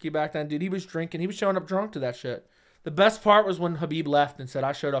more whiskey back then. Dude, he was drinking. He was showing up drunk to that shit. The best part was when Khabib left and said,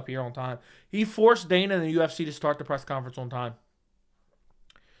 I showed up here on time. He forced Dana and the UFC to start the press conference on time.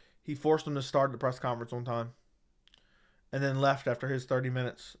 He forced him to start the press conference on time. And then left after his 30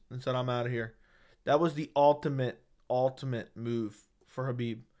 minutes and said, I'm out of here. That was the ultimate move for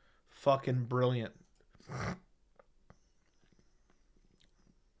Khabib. Fucking brilliant.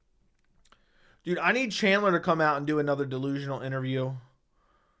 Dude, I need Chandler to come out and do another delusional interview.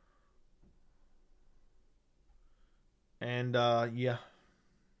 And, yeah.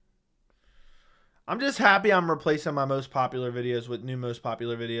 I'm just happy I'm replacing my most popular videos with new most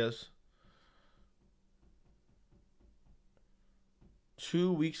popular videos.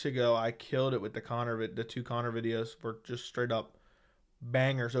 2 weeks ago, I killed it with the two Connor videos. Were just straight up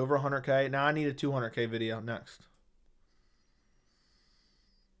bangers. Over 100K. Now I need a 200K video next.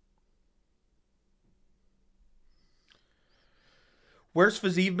 Where's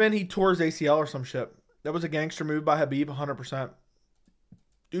Fiziev been? He tore his ACL or some shit. That was a gangster move by Habib, 100%.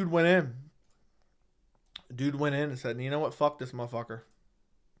 Dude went in. Dude went in and said, you know what? Fuck this motherfucker.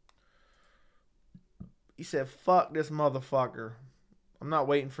 He said, fuck this motherfucker. I'm not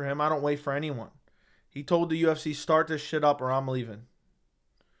waiting for him. I don't wait for anyone. He told the UFC, start this shit up or I'm leaving.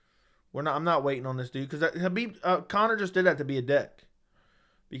 I'm not waiting on this dude. Because Habib, Conor just did that to be a dick.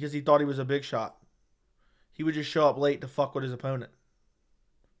 Because he thought he was a big shot. He would just show up late to fuck with his opponent.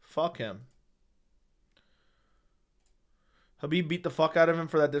 Fuck him. Habib beat the fuck out of him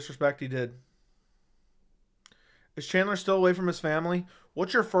for that disrespect he did. Is Chandler still away from his family?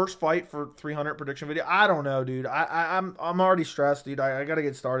 What's your first fight for 300 prediction video? I don't know, dude. I'm already stressed, dude. I got to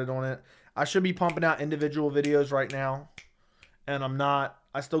get started on it. I should be pumping out individual videos right now. And I'm not.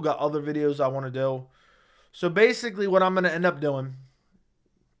 I still got other videos I want to do. So basically what I'm going to end up doing,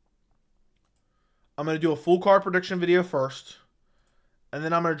 I'm going to do a full card prediction video first. And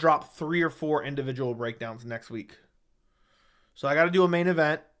then I'm going to drop 3 or 4 individual breakdowns next week. So I got to do a main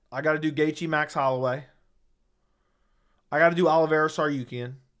event. I got to do Gaethje, Max Holloway. I got to do Oliveira,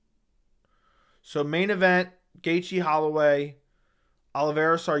 Saryukian. So main event, Gaethje, Holloway,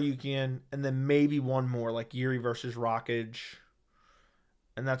 Oliveira, Saryukian, and then maybe one more, like Yuri versus Rockage.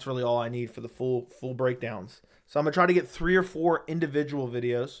 And that's really all I need for the full breakdowns. So I'm going to try to get 3 or 4 individual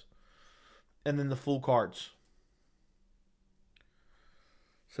videos. And then the full cards.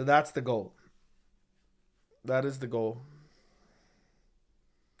 So that's the goal. That is the goal.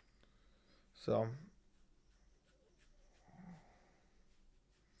 So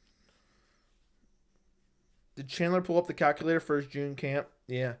did Chandler pull up the calculator for his June camp?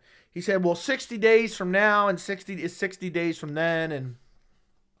 Yeah. He said, well, 60 days from now and 60 days from then. And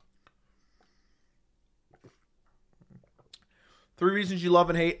 3 reasons you love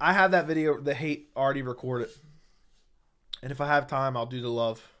and hate. I have that video, the hate, already recorded. And if I have time, I'll do the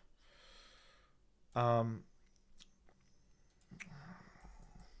love.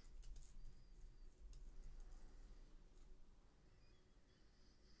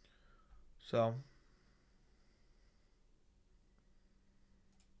 So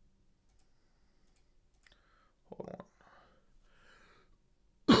hold on.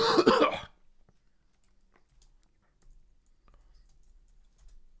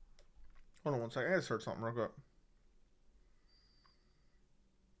 Hold on one second. I gotta search something real quick.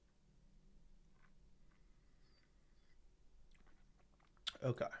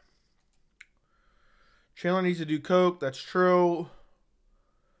 Okay. Chandler needs to do coke. That's true.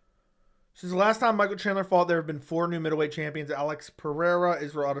 Since the last time Michael Chandler fought, there have been 4 new middleweight champions. Alex Pereira,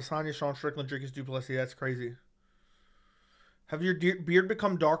 Israel Adesanya, Sean Strickland, Dricus du Plessis. That's crazy. Have your beard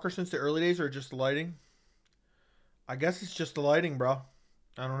become darker since the early days or just the lighting? I guess it's just the lighting, bro.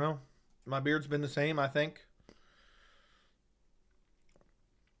 I don't know. My beard's been the same, I think.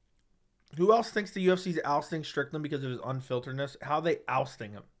 Who else thinks the UFC's ousting Strickland because of his unfilteredness? How are they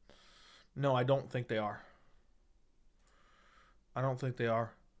ousting him? No, I don't think they are. I don't think they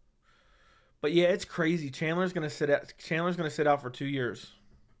are. But yeah, it's crazy. Chandler's gonna sit out for 2 years.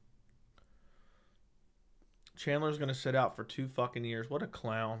 Chandler's gonna sit out for 2 fucking years. What a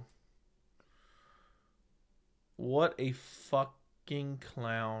clown. What a fucking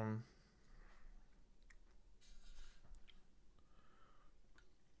clown.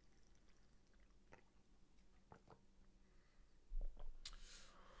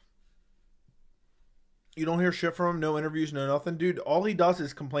 You don't hear shit from him, no interviews, no nothing. Dude, all he does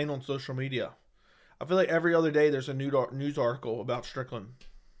is complain on social media. I feel like every other day there's a news article about Strickland.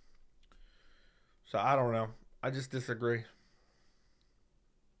 So I don't know. I just disagree.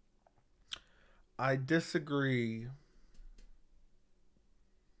 I disagree.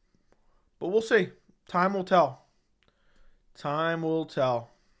 But we'll see. Time will tell. Time will tell.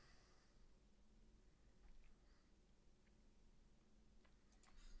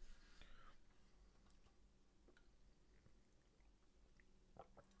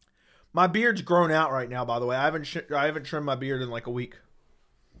 My beard's grown out right now, by the way. I haven't trimmed my beard in like a week.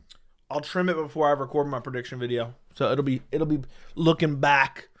 I'll trim it before I record my prediction video. So it'll be looking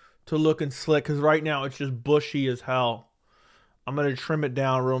back to looking slick, cuz right now it's just bushy as hell. I'm going to trim it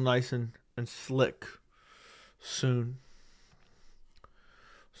down real nice and and slick soon.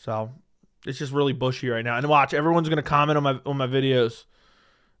 So it's just really bushy right now. And watch, everyone's gonna comment on my videos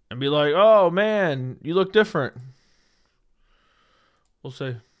and be like, "Oh man, you look different." We'll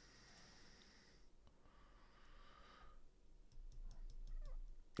see.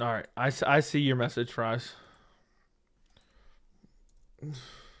 All right, I see your message, Fries.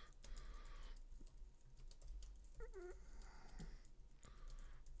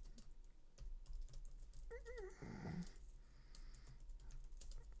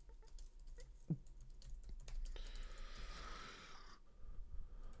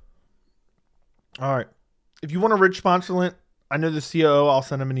 All right. If you want a rich sponsor link, I know the COO. I'll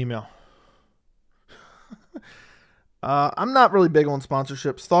send him an email. I'm not really big on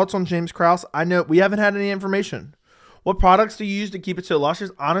sponsorships. Thoughts on James Krause? I know we haven't had any information. What products do you use to keep it so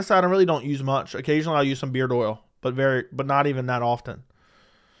luscious? Honestly, I don't use much. Occasionally, I'll use some beard oil, but not even that often.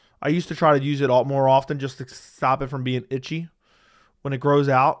 I used to try to use it more often just to stop it from being itchy when it grows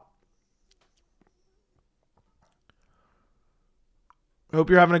out. Hope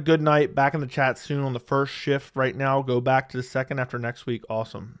you're having a good night. Back in the chat soon on the first shift right now. Go back to the second after next week.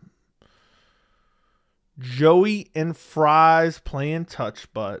 Awesome. Joey and Fries playing touch,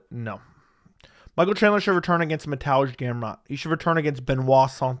 but no. Michael Chandler should return against Mateusz Gamrot. He should return against Benoit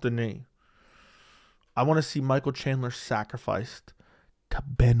Saint-Denis. I want to see Michael Chandler sacrificed to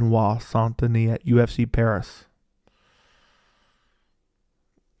Benoit Saint-Denis at UFC Paris.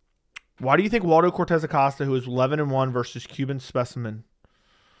 Why do you think Waldo Cortez Acosta, who is 11-1 versus Cuban specimen,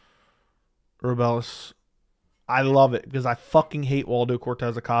 Rebellis? I love it because I fucking hate Waldo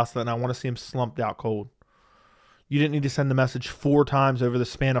Cortez Acosta and I want to see him slumped out cold. You didn't need to send the message 4 times over the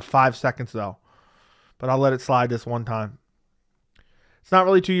span of 5 seconds, though. But I'll let it slide this one time. It's not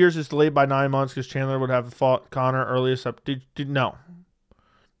really 2 years. It's delayed by 9 months because Chandler would have fought Conor earliest up. No.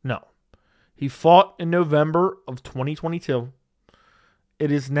 He fought in November of 2022. It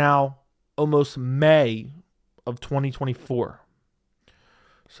is now almost May of 2024.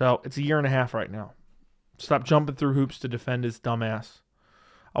 So it's a year and a half right now. Stop jumping through hoops to defend his dumb ass.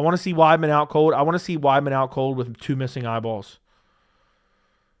 I want to see Weidman out cold. I want to see Weidman out cold with 2 missing eyeballs.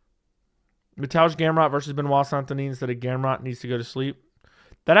 Mateusz Gamrot versus Benoit Saint-Denis instead of Gamrot needs to go to sleep.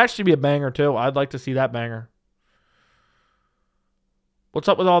 That'd actually be a banger, too. I'd like to see that banger. What's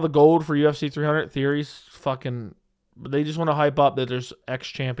up with all the gold for UFC 300 theories? Fucking, they just want to hype up that there's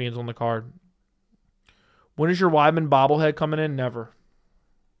ex-champions on the card. When is your Weidman bobblehead coming in? Never.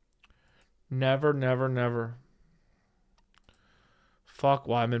 Never. Fuck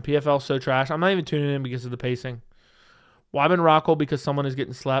Weidman. PFL's so trash. I'm not even tuning in because of the pacing. Weidman Rockhold because someone is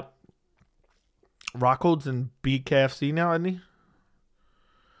getting slapped. Rockhold's in BKFC now, isn't he?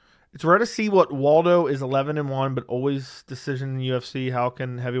 It's rare to see what Waldo is 11-1, but always decision in UFC. How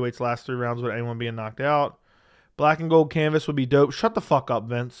can heavyweights last 3 rounds without anyone being knocked out? Black and gold canvas would be dope. Shut the fuck up,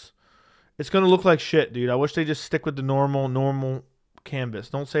 Vince. It's going to look like shit, dude. I wish they just stick with the normal canvas.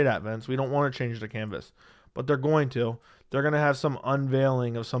 Don't say that, Vince. We don't want to change the canvas. But they're going to. They're going to have some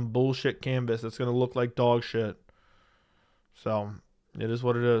unveiling of some bullshit canvas that's going to look like dog shit. So, it is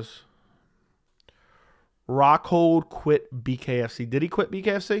what it is. Rockhold quit BKFC. Did he quit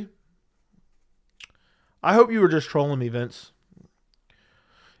BKFC? I hope you were just trolling me, Vince.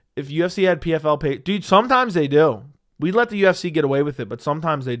 If UFC had PFL pay... Dude, sometimes they do. We let the UFC get away with it, but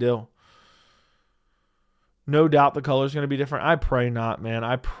sometimes they do. No doubt the color's going to be different. I pray not, man.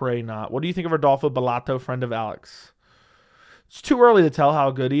 I pray not. What do you think of Rodolfo Bellato, friend of Alex? It's too early to tell how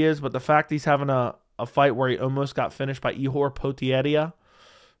good he is, but the fact he's having a fight where he almost got finished by Ihor Potieria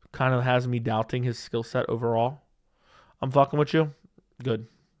kind of has me doubting his skill set overall. I'm fucking with you. Good.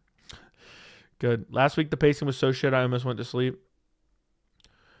 Last week the pacing was so shit I almost went to sleep.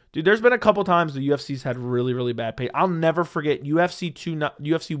 Dude, there's been a couple times the UFC's had really, really bad pace. I'll never forget UFC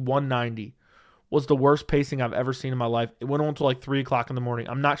 190 was the worst pacing I've ever seen in my life. It went on until like 3 o'clock in the morning.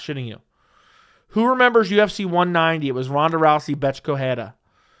 I'm not shitting you. Who remembers UFC 190? It was Ronda Rousey, Betch Koheda.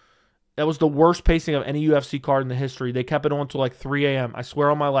 That was the worst pacing of any UFC card in the history. They kept it on until like 3 a.m. I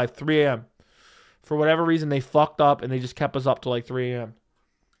swear on my life, 3 a.m. For whatever reason, they fucked up and they just kept us up till like 3 a.m.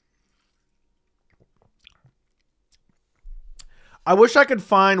 I wish I could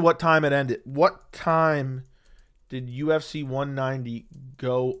find what time it ended. What time did UFC 190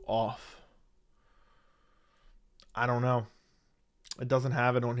 go off? I don't know. It doesn't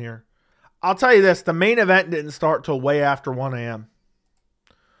have it on here. I'll tell you this. The main event didn't start till way after 1 a.m.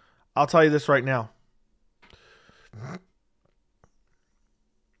 I'll tell you this right now.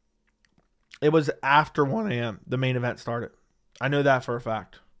 It was after 1 a.m. the main event started. I know that for a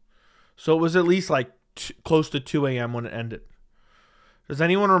fact. So it was at least like close to 2 a.m. when it ended. Does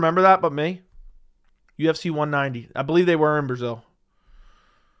anyone remember that but me? UFC 190. I believe they were in Brazil.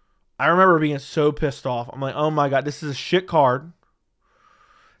 I remember being so pissed off. I'm like, oh my God, this is a shit card.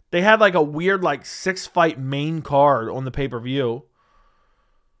 They had like a weird like 6-fight main card on the pay-per-view.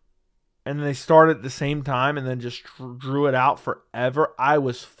 And then they started at the same time and then just drew it out forever. I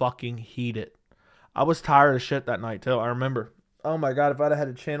was fucking heated. I was tired of shit that night too. I remember. Oh my God, if I'd have had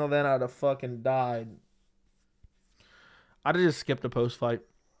a channel then, I'd have fucking died. I'd have just skipped the post-fight.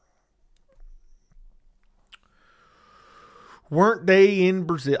 Weren't they in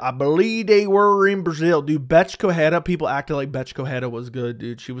Brazil? I believe they were in Brazil. Dude, Betch Cojeda, people acted like Betch Cojeda was good,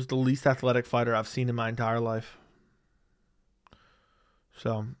 dude. She was the least athletic fighter I've seen in my entire life.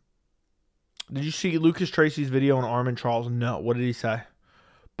 So, did you see Lucas Tracy's video on Armin Charles? No. What did he say?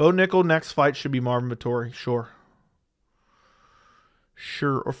 Bo Nickel, next fight should be Marvin Vettori. Sure.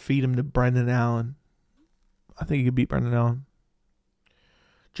 Sure, or feed him to Brendan Allen. I think he could beat Brendan Allen.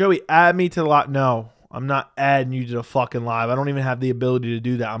 Joey, add me to the lot. No. I'm not adding you to the fucking live. I don't even have the ability to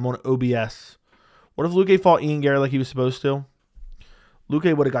do that. I'm on OBS. What if Luque fought Ian Gary like he was supposed to?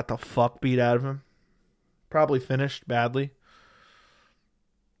 Luque would have got the fuck beat out of him. Probably finished badly.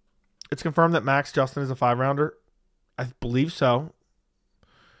 It's confirmed that Max Justin is a 5-rounder. I believe so.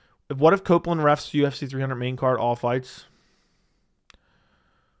 What if Copeland refs UFC 300 main card all fights?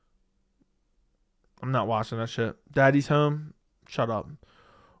 I'm not watching that shit. Daddy's home. Shut up.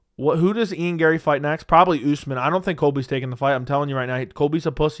 Who does Ian Gary fight next? Probably Usman. I don't think Colby's taking the fight. I'm telling you right now. Colby's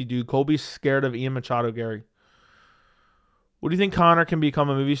a pussy, dude. Colby's scared of Ian Machado Gary. What do you think Conor can become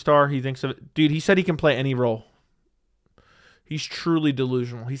a movie star? He thinks of it. Dude, he said he can play any role. He's truly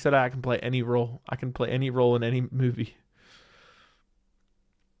delusional. He said I can play any role. I can play any role in any movie.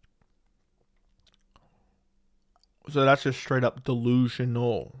 So that's just straight up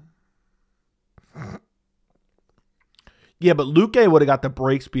delusional. Yeah, but Luque would have got the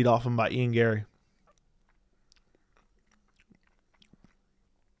brakes beat off him by Ian Gary.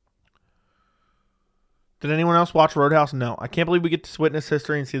 Did anyone else watch Roadhouse? No. I can't believe we get to witness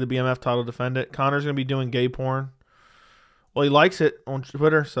history and see the BMF title defend it. Conor's going to be doing gay porn. Well, he likes it on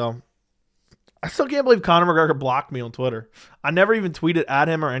Twitter, so. I still can't believe Conor McGregor blocked me on Twitter. I never even tweeted at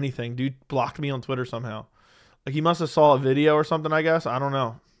him or anything. Dude blocked me on Twitter somehow. Like he must have saw a video or something, I guess. I don't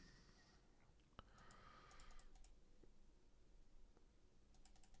know.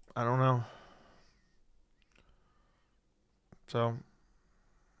 I don't know. So,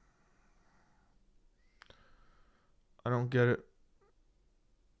 I don't get it.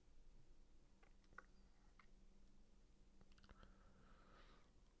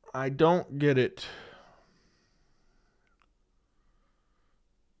 I don't get it.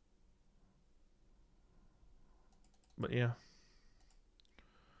 But yeah.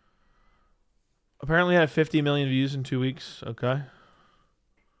 Apparently I had 50 million views in 2 weeks. Okay.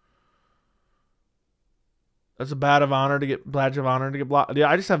 That's a badge of honor to get blocked. Yeah,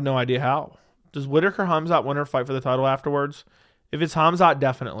 I just have no idea how. Does Whittaker Khamzat win or fight for the title afterwards? If it's Khamzat,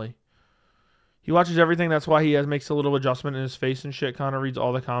 definitely. He watches everything. That's why he makes a little adjustment in his face and shit. Kind of reads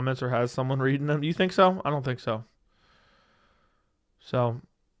all the comments or has someone reading them. Do you think so? I don't think so. So,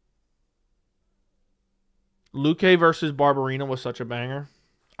 Luque versus Barberina was such a banger.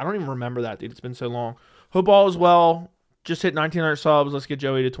 I don't even remember that, dude. It's been so long. Hope all is well. Just hit 1,900 subs. Let's get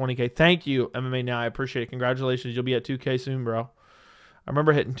Joey to 20K. Thank you, MMA Now. I appreciate it. Congratulations. You'll be at 2K soon, bro. I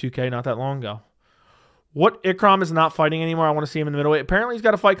remember hitting 2K not that long ago. What Ikram is not fighting anymore? I want to see him in the middleweight. Apparently, he's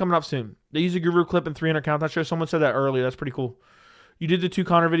got a fight coming up soon. They use a Guru clip in 300 count. That show. Someone said that earlier. That's pretty cool. You did the 2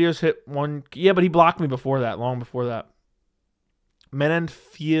 Conor videos. Hit 1. Yeah, but he blocked me before that. Long before that. Menen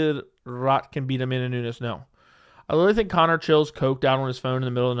Fierat can beat Amanda Nunes. No. I literally think Conor chills coked out on his phone in the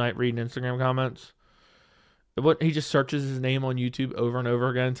middle of the night reading Instagram comments. He just searches his name on YouTube over and over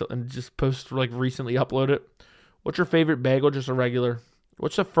again and just posts like recently uploaded. What's your favorite bagel? Just a regular.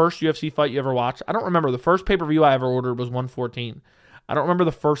 What's the first UFC fight you ever watched? I don't remember. The first pay-per-view I ever ordered was 114. I don't remember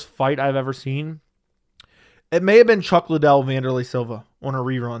the first fight I've ever seen. It may have been Chuck Liddell, Vanderlei Silva on a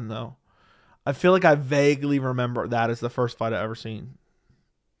rerun, though. I feel like I vaguely remember that as the first fight I've ever seen.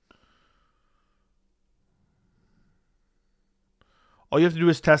 All you have to do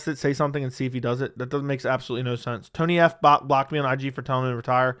is test it, say something, and see if he does it. That makes absolutely no sense. Tony F. blocked me on IG for telling me to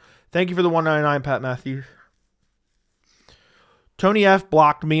retire. Thank you for the 199, Pat Matthews. Tony F.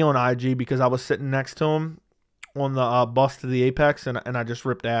 blocked me on IG because I was sitting next to him on the bus to the Apex, and I just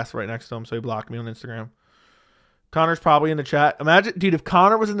ripped ass right next to him, so he blocked me on Instagram. Connor's probably in the chat. Imagine, dude, if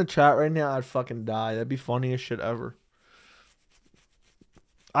Connor was in the chat right now, I'd fucking die. That'd be funniest shit ever.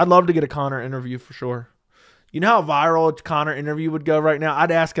 I'd love to get a Connor interview for sure. You know how viral a Connor interview would go right now?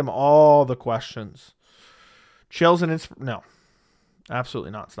 I'd ask him all the questions. Chills and no.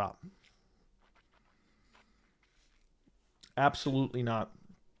 Absolutely not. Stop. Absolutely not.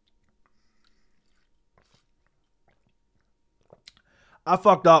 I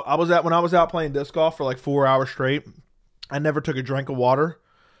fucked up. When I was out playing disc golf for like 4 hours straight. I never took a drink of water.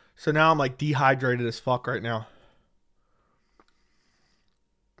 So now I'm like dehydrated as fuck right now.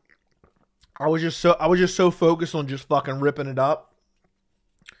 I was just so focused on just fucking ripping it up.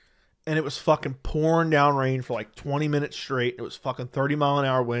 And it was fucking pouring down rain for like 20 minutes straight. It was fucking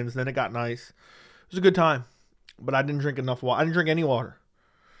 30-mile-an-hour winds. Then it got nice. It was a good time. But I didn't drink enough water. I didn't drink any water.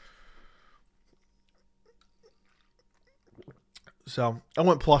 So I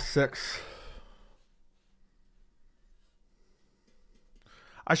went +6.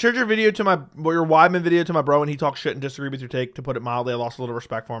 I shared your Weidman video to my bro, and he talked shit and disagreed with your take. To put it mildly, I lost a little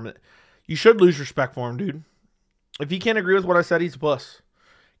respect for him. You should lose respect for him, dude. If he can't agree with what I said, he's a puss.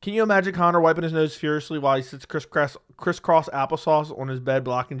 Can you imagine Conor wiping his nose furiously while he sits crisscross applesauce on his bed,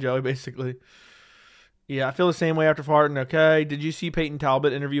 blocking Joey, basically? Yeah, I feel the same way after farting. Okay. Did you see Peyton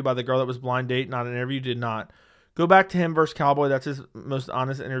Talbot interview by the girl that was blind date? Not an interview. Did not. Go back to him versus Cowboy. That's his most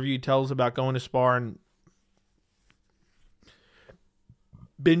honest interview. He tells about going to spar and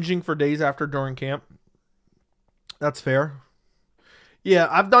binging for days after during camp. That's fair. Yeah,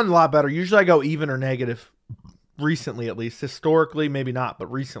 I've done a lot better. Usually I go even or negative. Recently, at least. Historically, maybe not,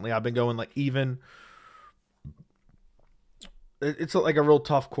 but recently I've been going like even. It's like a real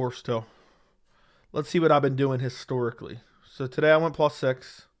tough course, too. Let's see what I've been doing historically. So today I went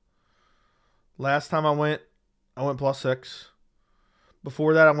 +6. Last time I went +6.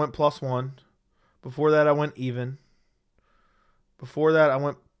 Before that I went +1. Before that I went even. Before that I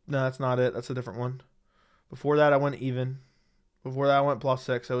went... No, that's not it. That's a different one. Before that I went even. Before that I went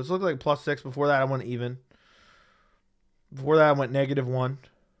 +6. So it's looking like +6. Before that I went even. Before that I went -1.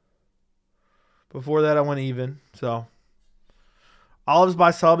 Before that I went even. So Olives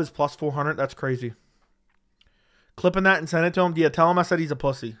by sub is +400. That's crazy. Clipping that and send it to him. Yeah, tell him I said he's a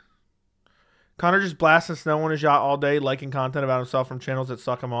pussy. Conor just blasting snow on his yacht all day, liking content about himself from channels that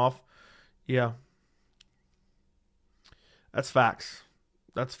suck him off. Yeah. That's facts.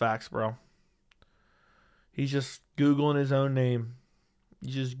 That's facts, bro. He's just Googling his own name.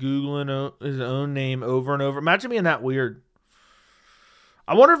 He's just Googling his own name over and over. Imagine being that weird.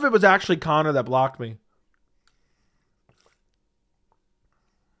 I wonder if it was actually Conor that blocked me.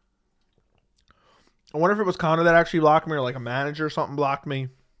 I wonder if it was Conor that actually blocked me or like a manager or something blocked me.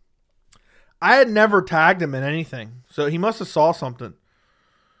 I had never tagged him in anything. So he must have saw something.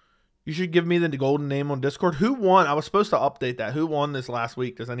 You should give me the golden name on Discord. Who won? I was supposed to update that. Who won this last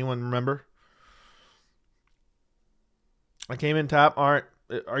week? Does anyone remember? I came in tap. All right.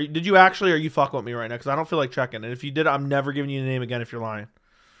 Did you actually, or are you fucking with me right now? Because I don't feel like checking. And if you did, I'm never giving you the name again if you're lying.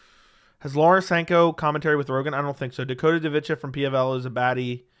 Has Laura Sanko commentary with Rogan? I don't think so. Dakota Devicha from PFL is a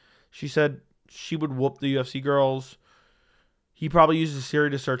baddie. She said she would whoop the UFC girls. He probably uses Siri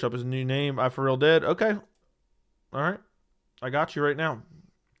to search up his new name. I for real did. Okay. All right. I got you right now.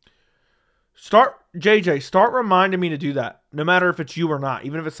 Start reminding me to do that. No matter if it's you or not.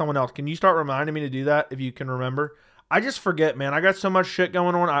 Even if it's someone else. Can you start reminding me to do that if you can remember? I just forget, man. I got so much shit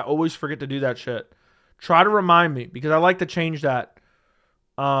going on. I always forget to do that shit. Try to remind me because I like to change that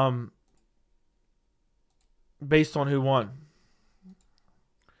based on who won.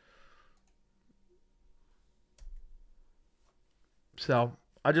 So,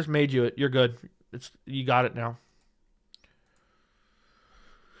 I just made you it. You're good. You got it now.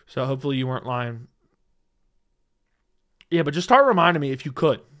 So, hopefully you weren't lying. Yeah, but just start reminding me if you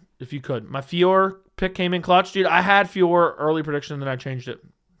could. If you could. My Fior pick came in clutch. Dude, I had Fior early prediction, then I changed it.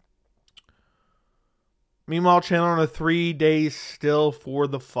 Meanwhile, Chandler on a 3 days still for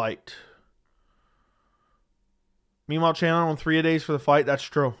the fight. Meanwhile, Chandler on 3 days for the fight. That's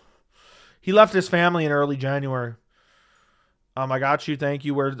true. He left his family in early January. I got you. Thank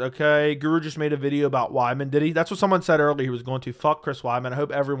you. Okay. Guru just made a video about Weidman. Did he? That's what someone said earlier. He was going to fuck Chris Weidman. I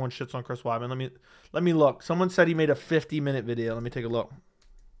hope everyone shits on Chris Weidman. Let me look. Someone said he made a 50-minute video. Let me take a look.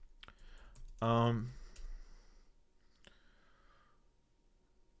 I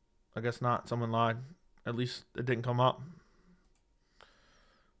guess not. Someone lied. At least it didn't come up.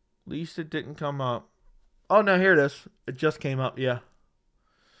 At least it didn't come up. Oh, no, here it is. It just came up. Yeah.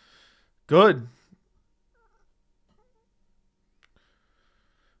 Good.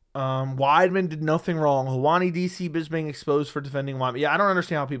 Weidman did nothing wrong. Hawani DC is being exposed for defending Weidman. Yeah, I don't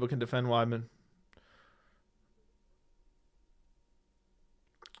understand how people can defend Weidman.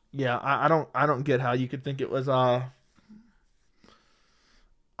 Yeah, I don't get how you could think it was I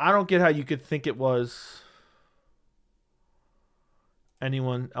don't get how you could think it was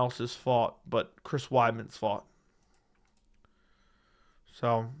anyone else's fault but Chris Weidman's fault.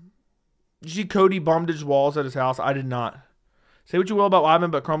 So, did you see Cody bummed his walls at his house? I did not. Say what you will about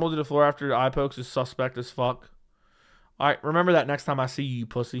Weidman, but crumbled to the floor after the eye pokes is suspect as fuck. All right, remember that next time I see you, you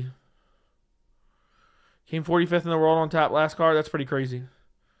pussy. Came 45th in the world on tap last card. That's pretty crazy.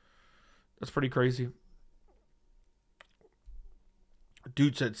 That's pretty crazy.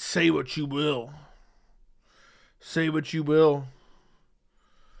 Dude said, say what you will. Say what you will.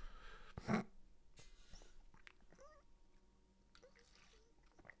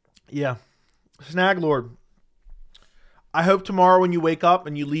 Yeah. Snag Lord. I hope tomorrow when you wake up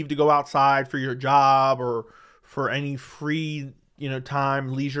and you leave to go outside for your job or for any free,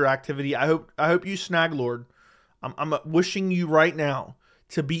 time, leisure activity, I hope you snag Lord. I'm wishing you right now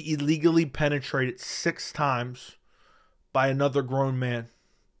to be illegally penetrated 6 times by another grown man.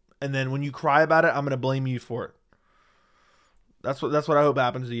 And then when you cry about it, I'm going to blame you for it. That's what I hope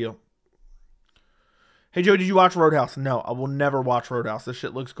happens to you. Hey, Joe, did you watch Roadhouse? No, I will never watch Roadhouse. This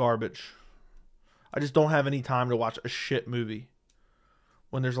shit looks garbage. I just don't have any time to watch a shit movie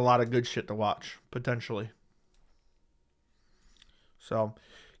when there's a lot of good shit to watch, potentially. So,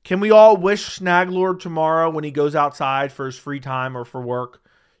 can we all wish Snaglord tomorrow when he goes outside for his free time or for work,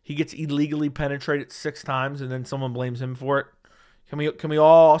 he gets illegally penetrated 6 times and then someone blames him for it? Can we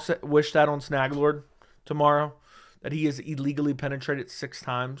all wish that on Snaglord tomorrow? That he is illegally penetrated 6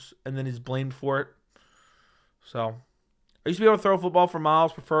 times and then is blamed for it? So, I used to be able to throw a football for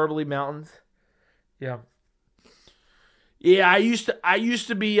miles, preferably mountains. Yeah. Yeah, I used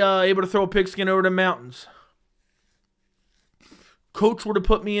to be able to throw a pigskin over the mountains. Coach would have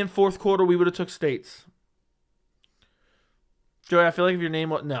put me in 4th quarter, we would have took states. Joey, I feel like if your name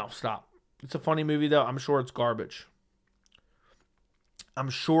was... No, stop. It's a funny movie, though. I'm sure it's garbage. I'm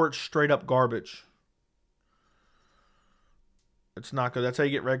sure it's straight up garbage. It's not good. That's how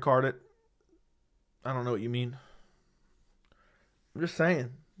you get red carded. I don't know what you mean. I'm just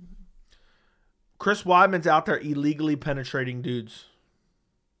saying. Chris Weidman's out there illegally penetrating dudes.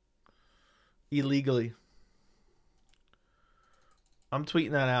 Illegally. I'm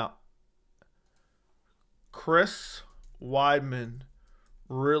tweeting that out. Chris Weidman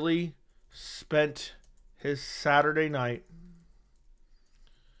really spent his Saturday night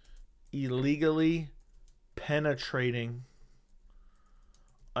illegally penetrating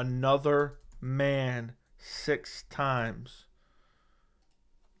another man 6 times.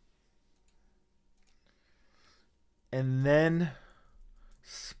 And then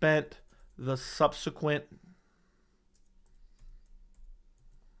spent the subsequent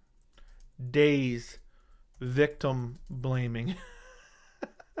days victim blaming.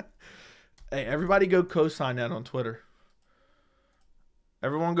 Hey, everybody go co-sign that on Twitter.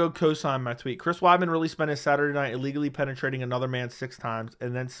 Everyone go co-sign my tweet. Chris Weidman really spent his Saturday night illegally penetrating another man 6 times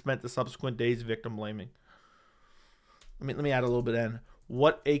and then spent the subsequent days victim blaming. Let me add a little bit in.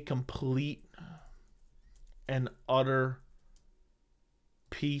 What a complete and utter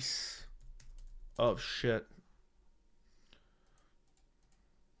piece of shit.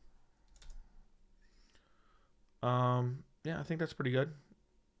 Yeah, I think that's pretty good.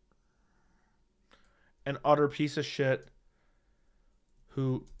 An utter piece of shit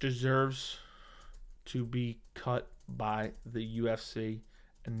who deserves to be cut by the UFC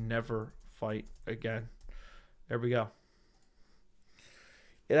and never fight again. There we go.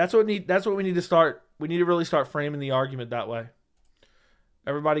 Yeah, that's what we need to start. We need to really start framing the argument that way.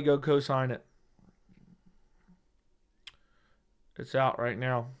 Everybody go co-sign it. It's out right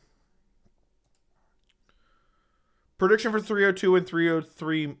now. Prediction for 302 and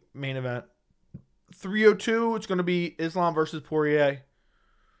 303 main event. 302, it's going to be Islam versus Poirier.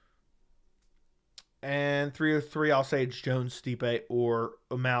 And 303, I'll say it's Jones, Stipe, or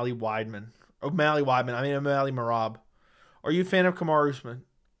O'Malley Weidman. O'Malley Merab. Are you a fan of Kamaru Usman?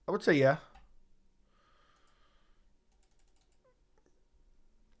 I would say yeah.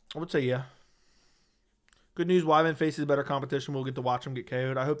 Good news, Weidman faces better competition. We'll get to watch him get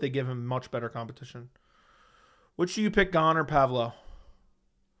KO'd. I hope they give him much better competition. Which do you pick, Gon or Pavlo?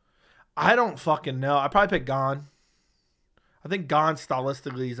 I don't fucking know. I probably pick Gon. I think Gon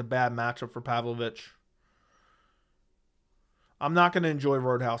stylistically is a bad matchup for Pavlovich. I'm not going to enjoy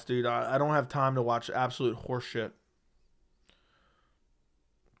Roadhouse, dude. I don't have time to watch absolute horseshit.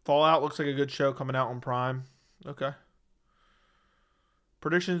 Fallout looks like a good show coming out on Prime. Okay.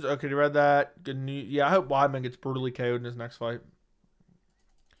 Predictions. Okay, you read that. Good news. Yeah, I hope Weidman gets brutally KO'd in his next fight.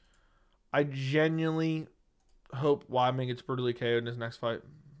 I genuinely hope Weidman gets brutally KO'd in his next fight.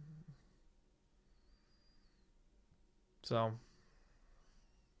 So.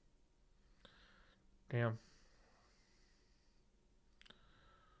 Damn.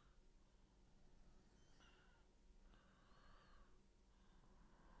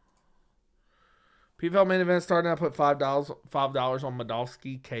 PFL main event starting. I put $5 on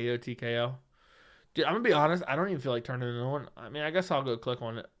Modovsky KO TKO. Dude, I'm gonna be honest. I don't even feel like turning it on. I mean, I guess I'll go click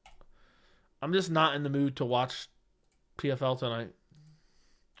on it. I'm just not in the mood to watch PFL tonight.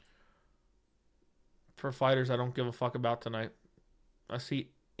 For fighters, I don't give a fuck about tonight. I see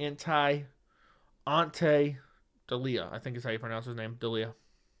Ante Delia. I think is how you pronounce his name. Delia.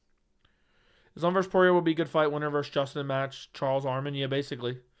 Islam versus Pereira will be a good fight. Winner versus Justin match. Charles Arman. Yeah,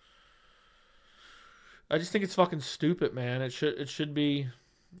 basically. I just think it's fucking stupid, man. It should be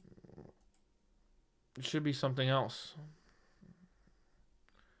something else.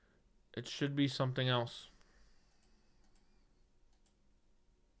 It should be something else.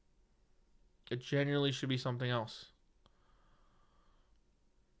 It genuinely should be something else.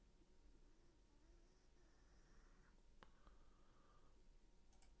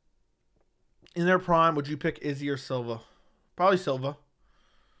 In their prime, would you pick Izzy or Silva? Probably Silva.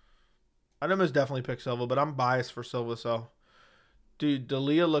 I'd almost definitely pick Silva, but I'm biased for Silva, so. Dude,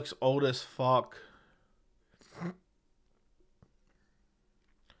 Delia looks old as fuck.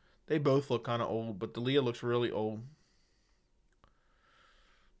 They both look kind of old, but Delia looks really old.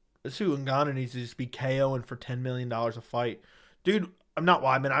 This is who Ngannou needs to just be KOing for $10 million a fight. Dude, I'm not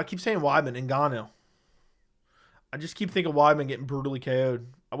Weidman. I keep saying Weidman, Ngannou. I just keep thinking Weidman getting brutally KO'd.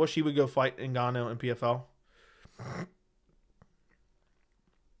 I wish he would go fight Ngannou in PFL.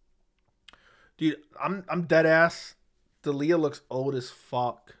 Dude, I'm dead ass. Delia looks old as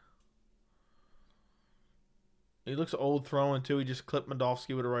fuck. He looks old throwing too. He just clipped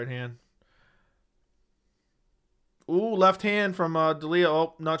Modovsky with a right hand. Ooh, left hand from Delia.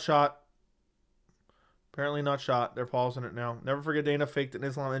 Oh, not shot. Apparently not shot. They're pausing it now. Never forget Dana faked an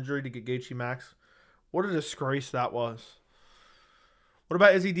Islam injury to get Gaethje Max. What a disgrace that was. What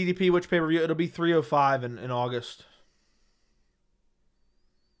about Izzy DDP? Which pay-per-view? It'll be 305 in August.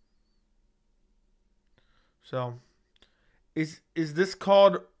 So, is this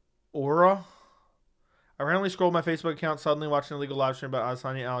called Aura? I randomly scrolled my Facebook account, suddenly watching a legal live stream about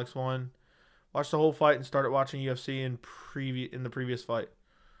Adesanya Alex 1. Watched the whole fight and started watching UFC in the previous fight.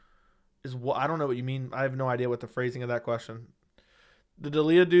 I don't know what you mean. I have no idea what the phrasing of that question. The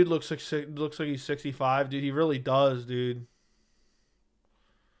Delia dude looks like he's 65, dude. He really does, dude.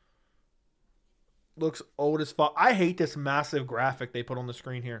 Looks old as fuck. I hate this massive graphic they put on the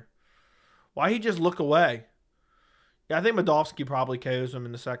screen here. Why he just look away? Yeah, I think Modovsky probably KOs him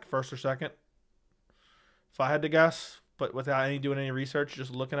in the first or second. If I had to guess, but without doing any research,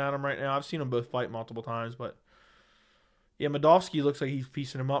 just looking at him right now. I've seen them both fight multiple times, but yeah, Modovsky looks like he's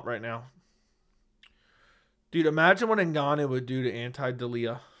piecing him up right now. Dude, imagine what Ngannou would do to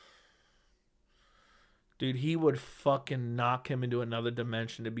Anti-Delia. Dude, he would fucking knock him into another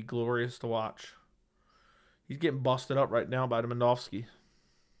dimension. It'd be glorious to watch. He's getting busted up right now by Modovsky.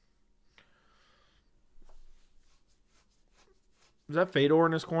 Is that Fedor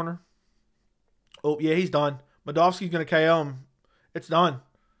in his corner? Oh, yeah, he's done. Modovsky's going to KO him. It's done.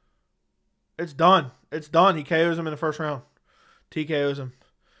 It's done. It's done. He KOs him in the first round. TKOs him.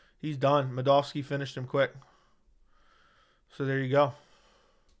 He's done. Modovsky finished him quick. So there you go.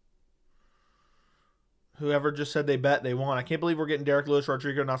 Whoever just said they bet, they won. I can't believe we're getting Derek Lewis,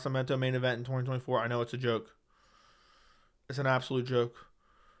 Rodrigo Nascimento main event in 2024. I know it's a joke. It's an absolute joke.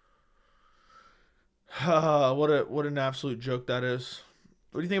 What an absolute joke that is.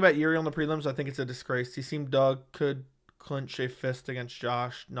 What do you think about Yuri on the prelims? I think it's a disgrace. He seemed Doug could clinch a fist against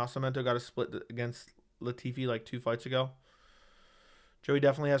Josh. Nascimento got a split against Latifi like 2 fights ago. Joey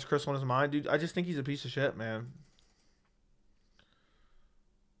definitely has Chris on his mind. Dude, I just think he's a piece of shit, man.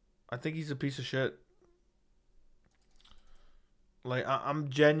 I think he's a piece of shit. Like, I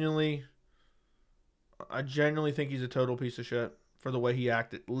genuinely think he's a total piece of shit for the way he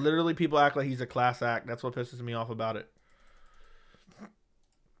acted. Literally, people act like he's a class act. That's what pisses me off about it.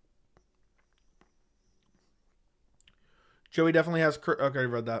 Joey definitely has... Okay, I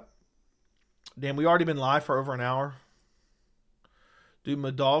read that. Damn, we already been live for over an hour. Dude,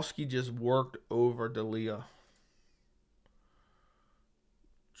 Modovsky just worked over Delia.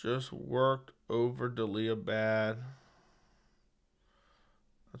 Just worked over Delia bad.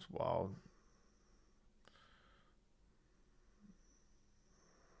 That's wild.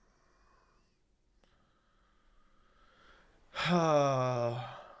 I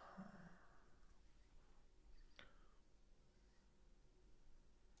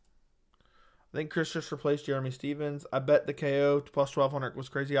think Chris just replaced Jeremy Stevens. I bet the KO plus 1,200 was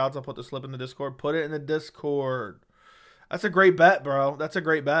crazy odds. I'll put the slip in the Discord. Put it in the Discord. That's a great bet, bro. That's a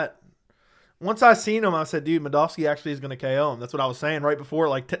great bet. Once I seen him, I said, dude, Modovsky actually is going to KO him. That's what I was saying right before,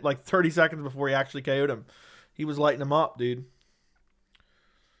 like 30 seconds before he actually KO'd him. He was lighting him up, dude.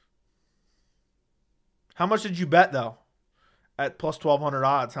 How much did you bet, though? At plus 1,200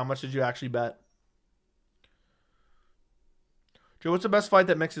 odds, how much did you actually bet? Joe, what's the best fight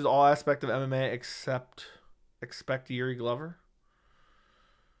that mixes all aspects of MMA except Yuri Glover?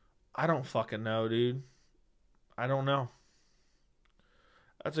 I don't fucking know, dude. I don't know.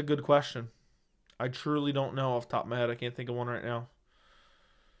 That's a good question. I truly don't know off the top of my head. I can't think of one right now.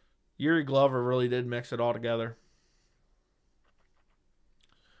 Yuri Glover really did mix it all together.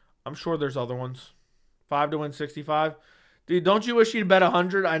 I'm sure there's other ones. 5 to win 65. Dude, don't you wish you'd bet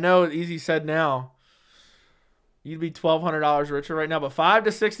 100? I know, easy said now. You'd be $1,200 richer right now, but 5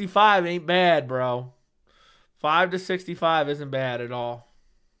 to 65 ain't bad, bro. 5 to 65 isn't bad at all.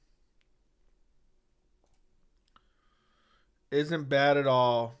 Isn't bad at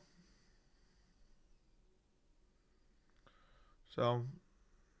all. So,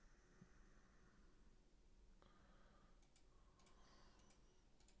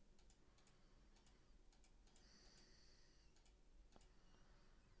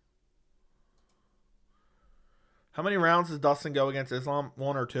 how many rounds does Dustin go against Islam?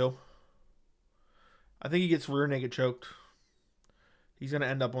 1 or 2? I think he gets rear naked choked. He's going to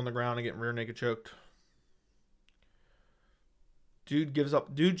end up on the ground and get rear naked choked. Dude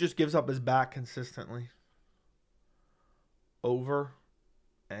just gives up his back consistently. Over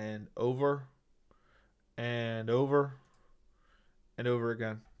and over and over and over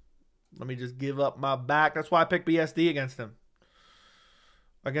again. Let me just give up my back. That's why I picked BSD against him.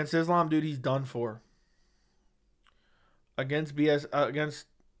 Against Islam, dude, he's done for. Against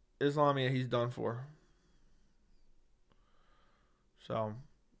Islam, yeah, he's done for. So,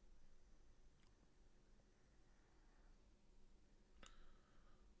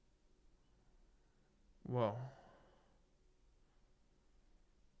 whoa.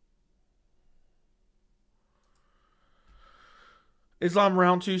 Islam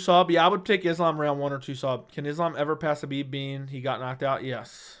round 2 sub. Yeah, I would pick Islam round 1 or 2 sub. Can Islam ever pass a being he got knocked out?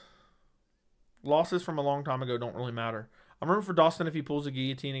 Yes. Losses from a long time ago don't really matter. I'm rooting for Dustin if he pulls a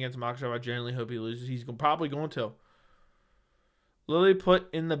guillotine against Makhachev. I genuinely hope he loses. He's probably going to. Lily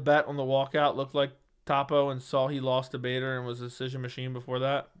put in the bet on the walkout. Looked like Topo and saw he lost to Bader and was a decision machine before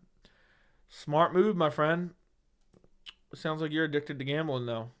that. Smart move, my friend. It sounds like you're addicted to gambling,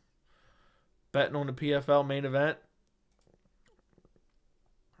 though. Betting on the PFL main event.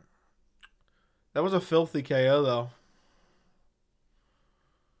 That was a filthy KO, though.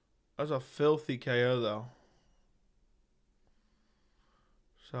 That was a filthy KO, though.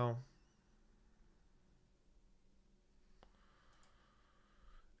 So,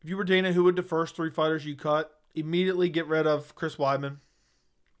 if you were Dana, who would the first 3 fighters you cut? Immediately get rid of Chris Weidman.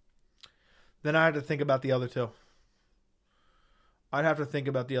 Then I had to think about the other 2. I'd have to think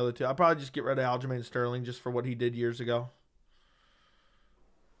about the other 2. I'd probably just get rid of Aljamain Sterling just for what he did years ago.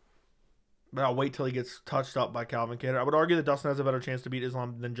 But I'll wait till he gets touched up by Calvin Kattar. I would argue that Dustin has a better chance to beat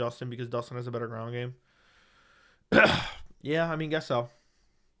Islam than Justin because Dustin has a better ground game. Yeah, I mean, guess so.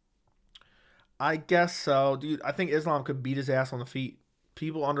 I guess so, dude. I think Islam could beat his ass on the feet.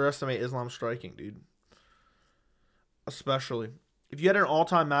 People underestimate Islam striking, dude. Especially. If you had an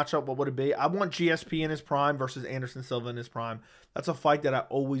all-time matchup, what would it be? I want GSP in his prime versus Anderson Silva in his prime. That's a fight that I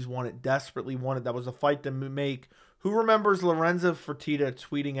always wanted, desperately wanted. That was a fight to make. Who remembers Lorenzo Fertitta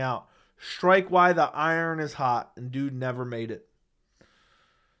tweeting out, "Strike while the iron is hot," and dude never made it.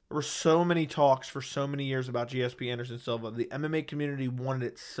 There were so many talks for so many years about GSP Anderson Silva. The MMA community wanted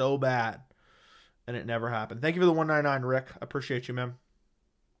it so bad, and it never happened. Thank you for the 199, Rick. I appreciate you, man.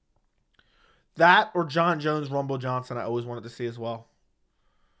 That or John Jones, Rumble Johnson, I always wanted to see as well.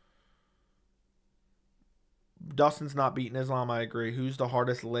 Dustin's not beating Islam, I agree. Who's the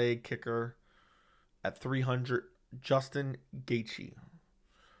hardest leg kicker at 300? Justin Gaethje.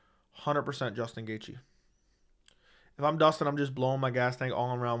 100% Justin Gaethje. If I'm Dustin, I'm just blowing my gas tank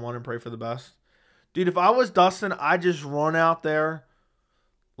all in round 1 and pray for the best. Dude, if I was Dustin, I'd just run out there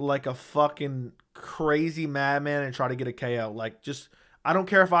like a fucking crazy madman and try to get a KO. Like, just, I don't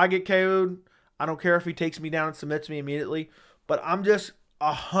care if I get KO'd. I don't care if he takes me down and submits me immediately. But I'm just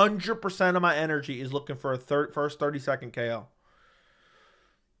 100% of my energy is looking for a first 30-second KO.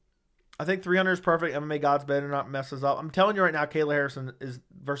 I think 300 is perfect. MMA God's better not messes up. I'm telling you right now, Kayla Harrison is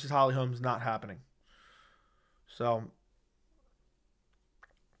versus Holly Holmes not happening. So,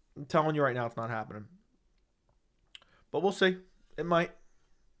 I'm telling you right now it's not happening. But we'll see. It might.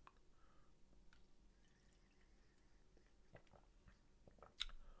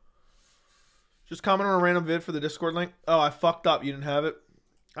 Just comment on a random vid for the Discord link. Oh, I fucked up. You didn't have it?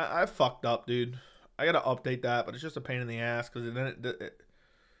 I fucked up, dude. I got to update that, but it's just a pain in the ass because then it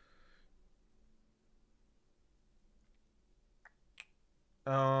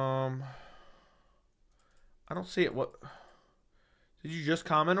I don't see it. What? Did you just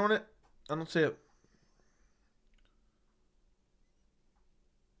comment on it? I don't see it.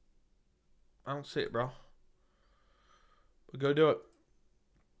 I don't see it, bro. But go do it.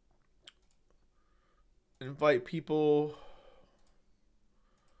 Invite people.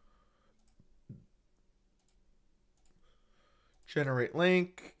 Generate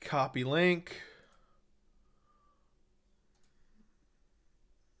link. Copy link.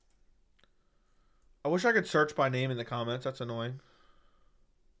 I wish I could search by name in the comments. That's annoying.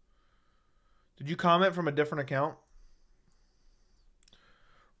 Did you comment from a different account?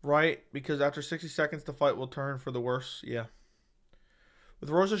 Right, because after 60 seconds, the fight will turn for the worse. Yeah.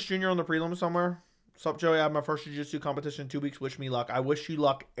 With Rosas Jr. on the prelim somewhere. Sup, Joey? I have my first jiu-jitsu competition in 2 weeks. Wish me luck. I wish you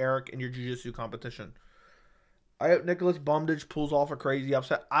luck, Eric, in your jiu-jitsu competition. I hope Nicholas Bumdage pulls off a crazy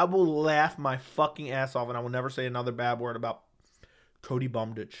upset. I will laugh my fucking ass off, and I will never say another bad word about Cody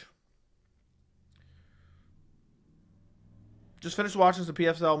Bumdage. Just finished watching some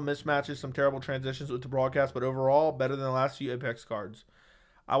PFL mismatches, some terrible transitions with the broadcast, but overall, better than the last few Apex cards.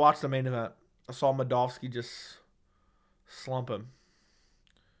 I watched the main event. I saw Madovsky just slump him.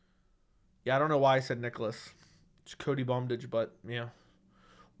 Yeah, I don't know why I said Nicholas. It's Cody Bumdage, but yeah.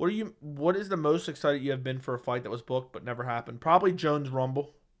 What is the most excited you have been for a fight that was booked but never happened? Probably Jones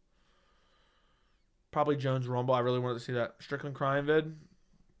Rumble. Probably Jones Rumble. I really wanted to see that. Strickland crying vid.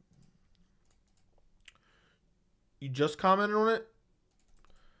 You just commented on it?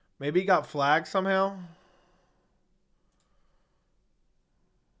 Maybe he got flagged somehow.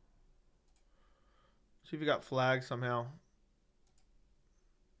 See if he got flagged somehow.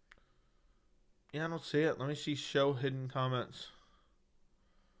 Yeah, I don't see it. Let me see show hidden comments.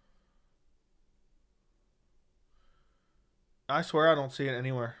 I swear I don't see it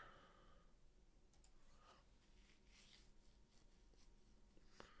anywhere.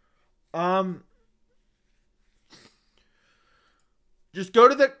 Just go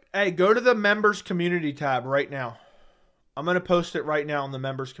to the members community tab right now. I'm going to post it right now on the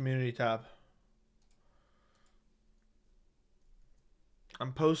members community tab.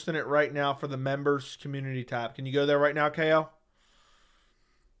 I'm posting it right now for the members community tab. Can you go there right now, KO?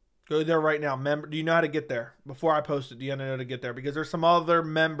 Go there right now. Do you know how to get there? Before I post it, do you know how to get there? Because there's some other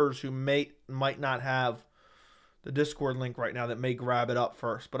members who might not have the Discord link right now that may grab it up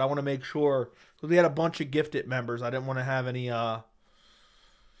first. But I want to make sure, because we had a bunch of gifted members. I didn't want to have any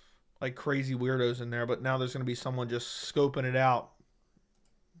like crazy weirdos in there. But now there's going to be someone just scoping it out.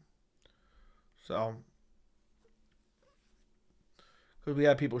 So, because we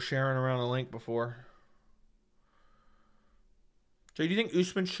had people sharing around the link before. So do you think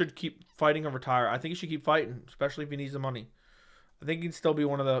Usman should keep fighting or retire? I think he should keep fighting, especially if he needs the money. I think he'd still be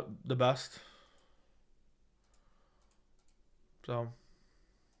one of the best. So.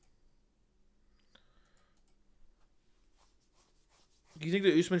 Do you think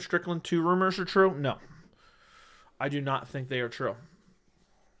the Usman Strickland 2 rumors are true? No. I do not think they are true.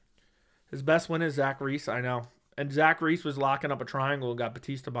 His best win is Zach Reese, I know. And Zach Reese was locking up a triangle and got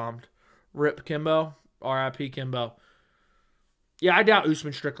Batista bombed. Rip Kimbo. R.I.P. Kimbo. Yeah, I doubt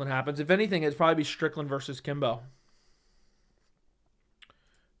Usman Strickland happens. If anything, it'd probably be Strickland versus Kimbo.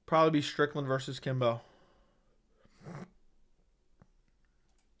 Probably be Strickland versus Kimbo.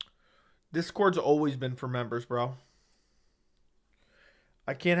 Discord's always been for members, bro.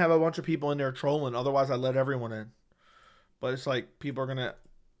 I can't have a bunch of people in there trolling. Otherwise, I let everyone in. But it's like people are going to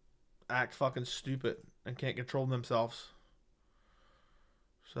act fucking stupid and can't control themselves.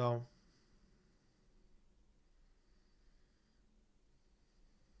 So.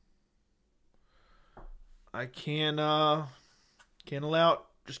 I can't allow it.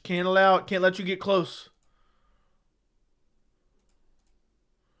 Just can't allow it. Can't let you get close.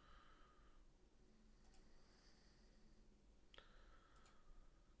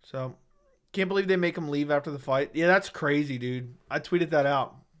 So, can't believe they make him leave after the fight. Yeah, that's crazy, dude. I tweeted that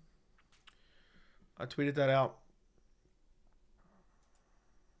out.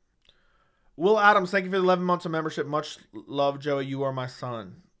 Will Adams, thank you for the 11 months of membership. Much love, Joey. You are my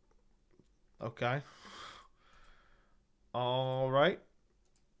son. Okay. All right.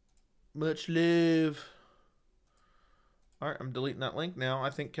 Much love. All right, I'm deleting that link now. I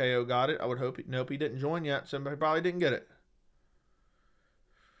think KO got it. I would hope. Nope, he didn't join yet. Somebody probably didn't get it.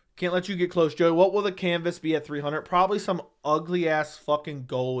 Can't let you get close, Joey. What will the canvas be at 300? Probably some ugly-ass fucking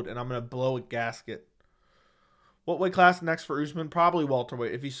gold, and I'm going to blow a gasket. What weight class next for Usman? Probably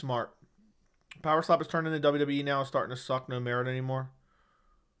welterweight, if he's smart. Power Slap is turning into WWE now. It's starting to suck. No merit anymore.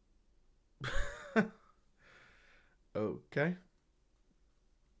 Okay.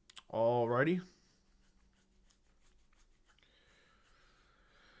 Alrighty.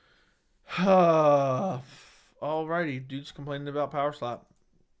 Alrighty, dude's complaining about power slap.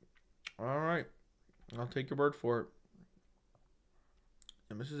 Alright. I'll take your word for it.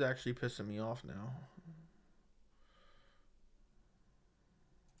 And this is actually pissing me off now.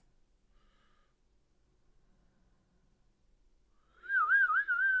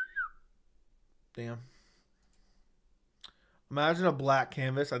 Damn. Imagine a black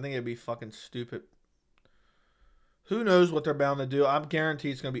canvas. I think it'd be fucking stupid. Who knows what they're bound to do? I'm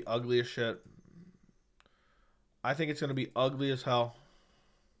guaranteed it's going to be ugly as shit. I think it's going to be ugly as hell.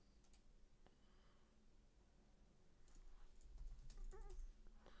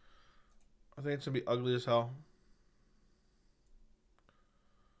 I think it's going to be ugly as hell.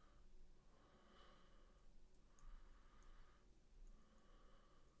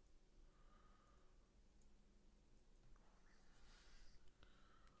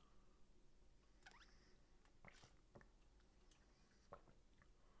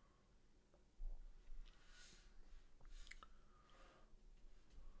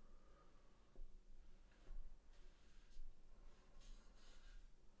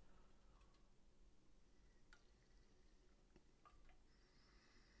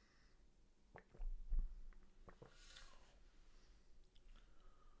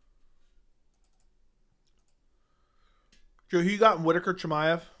 Joe, who you got in Whittaker,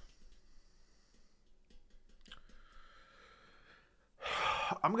 Chimaev?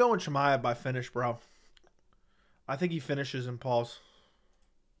 I'm going Chimaev by finish, bro. I think he finishes in Paul's.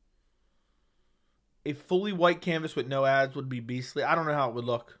 A fully white canvas with no ads would be beastly. I don't know how it would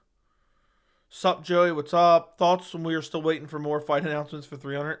look. Sup, Joey? What's up? Thoughts when we are still waiting for more fight announcements for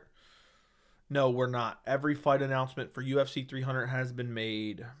 300? No, we're not. Every fight announcement for UFC 300 has been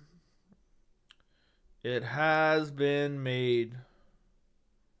made. It has been made.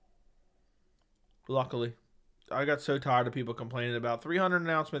 Luckily. I got so tired of people complaining about 300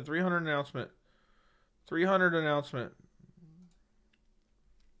 announcement, 300 announcement, 300 announcement.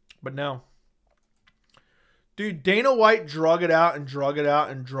 But no. Dude, Dana White drug it out and drug it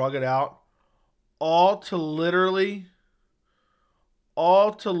out and drug it out. All to literally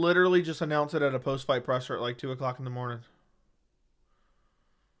just announce it at a post-fight presser at like 2 o'clock in the morning.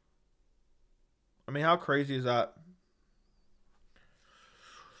 I mean, how crazy is that?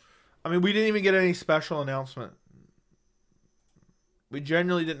 I mean, we didn't even get any special announcement. We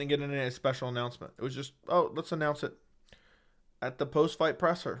genuinely didn't get any special announcement. It was just, oh, let's announce it at the post-fight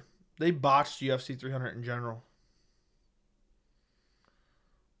presser. They botched UFC 300 in general.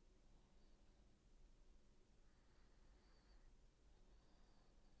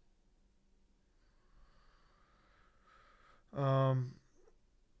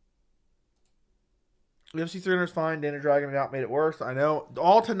 UFC 300 is fine. Dana dragging it out made it worse. I know.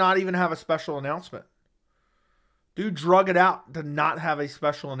 All to not even have a special announcement. Dude drug it out to not have a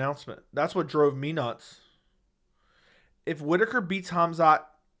special announcement. That's what drove me nuts. If Whittaker beats Khamzat,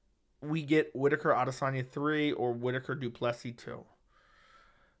 we get Whittaker Adesanya 3 or Whittaker Duplessis 2.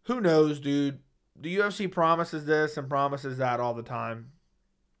 Who knows, dude? The UFC promises this and promises that all the time.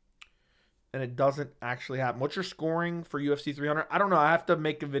 And it doesn't actually happen. What's your scoring for UFC 300? I don't know. I have to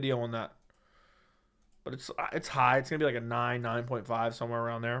make a video on that. But it's high. It's going to be like a 9, 9.5, somewhere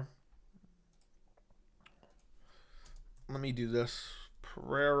around there. Let me do this.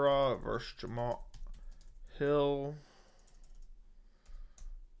 Pereira versus Jamahal.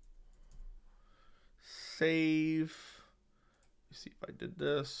 Save. Let me see if I did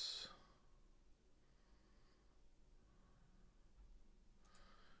this.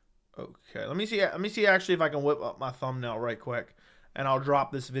 Okay, let me see actually if I can whip up my thumbnail right quick, and I'll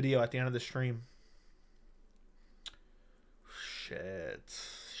drop this video at the end of the stream. Shit.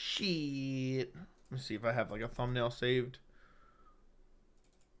 Let me see if I have like a thumbnail saved.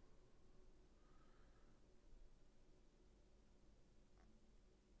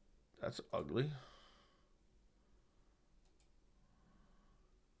 That's ugly.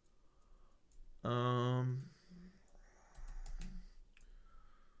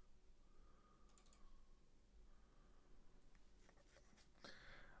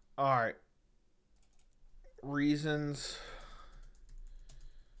 All right. Reasons.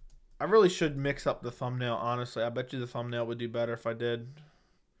 I really should mix up the thumbnail, honestly. I bet you the thumbnail would do better if I did.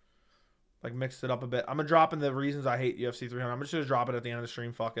 Like, mix it up a bit. I'm going to drop in the reasons I hate UFC 300. I'm just going to drop it at the end of the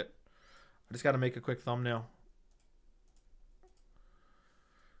stream. Fuck it. I just got to make a quick thumbnail.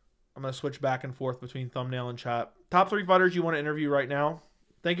 I'm going to switch back and forth between thumbnail and chat. Top 3 fighters you want to interview right now.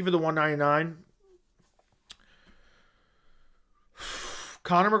 Thank you for the $1.99.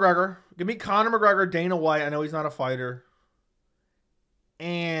 Conor McGregor. Give me Conor McGregor, Dana White. I know he's not a fighter.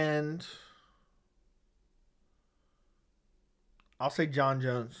 And I'll say John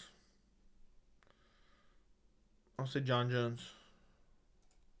Jones. I'll say John Jones.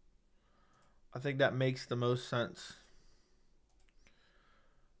 I think that makes the most sense.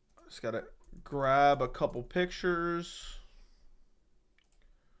 Just gotta grab a couple pictures.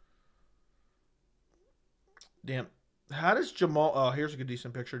 Damn. How does Jamahal... Oh, here's a good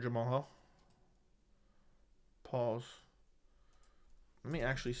decent picture of Jamahal. Pause. Let me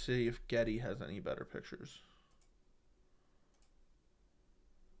actually see if Getty has any better pictures.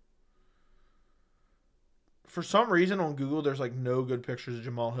 For some reason on Google, there's like no good pictures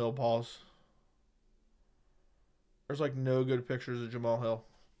of Jamahal Hill. Pause. There's like no good pictures of Jamahal Hill.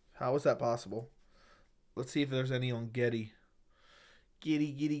 How is that possible? Let's see if there's any on Getty.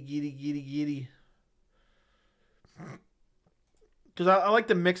 Getty. Because I like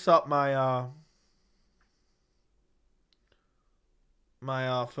to mix up my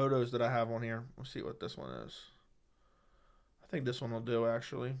photos that I have on here. Let's see what this one is. I think this one will do,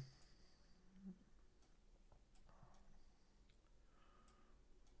 actually.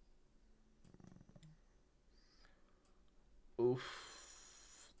 Oof.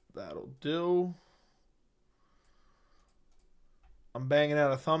 That'll do. I'm banging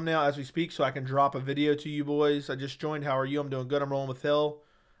out a thumbnail as we speak so I can drop a video to you boys. I just joined. How are you? I'm doing good. I'm rolling with Hill.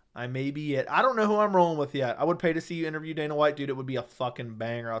 I may be it. I don't know who I'm rolling with yet. I would pay to see you interview Dana White. Dude, it would be a fucking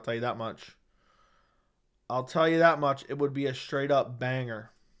banger. I'll tell you that much. I'll tell you that much. It would be a straight up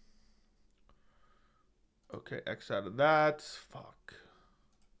banger. Okay, X out of that. Fuck.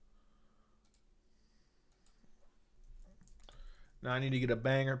 Now I need to get a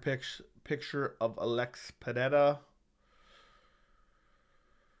banger picture of Alex Pereira.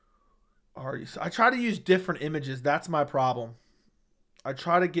 I try to use different images. That's my problem. I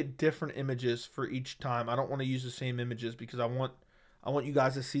try to get different images for each time. I don't want to use the same images because I want you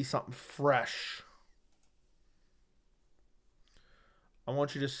guys to see something fresh. I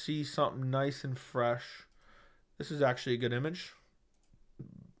want you to see something nice and fresh. This is actually a good image.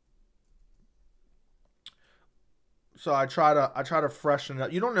 So I try to freshen it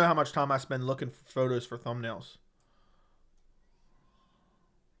up. You don't know how much time I spend looking for photos for thumbnails.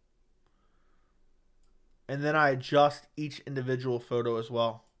 And then I adjust each individual photo as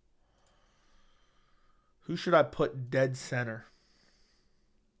well. Who should I put dead center?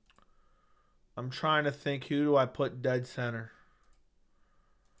 I'm trying to think, who do I put dead center?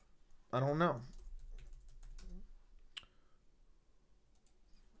 I don't know.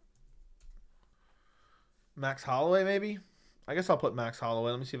 Max Holloway, maybe? I guess I'll put Max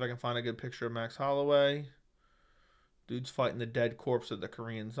Holloway. Let me see if I can find a good picture of Max Holloway. Dude's fighting the dead corpse of the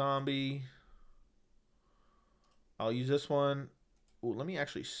Korean zombie. I'll use this one. Ooh, let me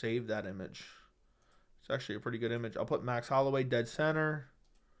actually save that image. It's actually a pretty good image. I'll put Max Holloway dead center.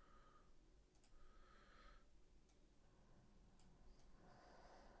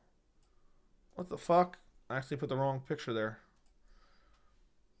 What the fuck? I actually put the wrong picture there.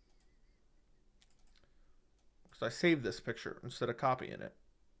 Because I saved this picture instead of copying it.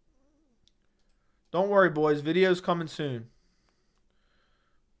 Don't worry, boys. Video's coming soon.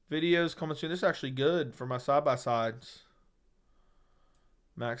 Videos coming soon. This is actually good for my side-by-sides.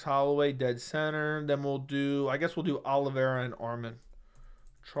 Max Holloway, dead center. Then we'll do, I guess we'll do Oliveira and Arman.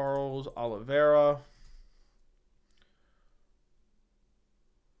 Charles Oliveira.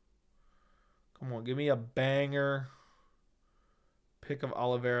 Come on, give me a banger pick of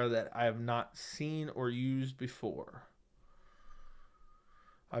Oliveira that I have not seen or used before.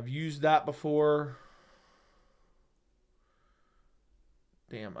 I've used that before.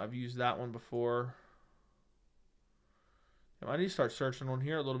 Damn, I've used that one before. I need to start searching on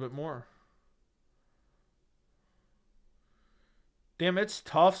here a little bit more. Damn, it's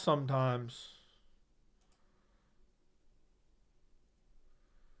tough sometimes.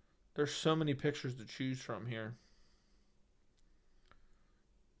 There's so many pictures to choose from here.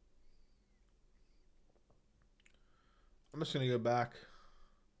 I'm just going to go back.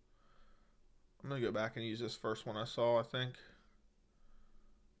 I'm going to go back and use this first one I saw, I think.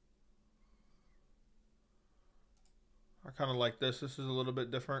 I kind of like this. This is a little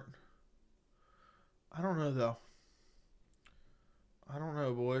bit different. I don't know, though. I don't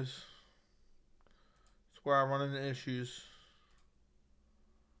know, boys. It's where I run into issues.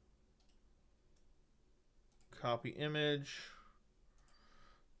 Copy image.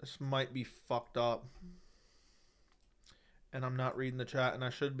 This might be fucked up. And I'm not reading the chat, and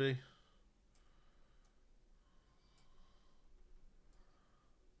I should be.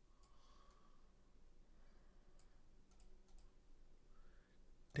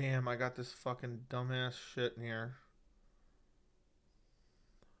 Damn, I got this fucking dumbass shit in here.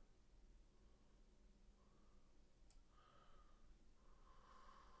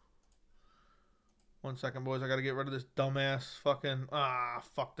 1 second, boys. I got to get rid of this dumbass fucking... Ah,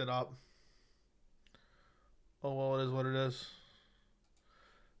 fucked it up. Oh, well, it is what it is.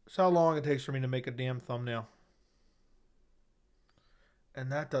 That's how long it takes for me to make a damn thumbnail.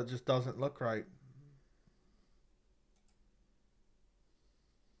 And that just doesn't look right.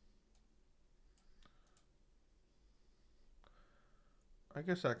 I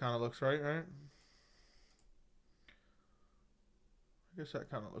guess that kind of looks right? I guess that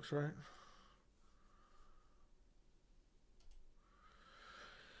kind of looks right.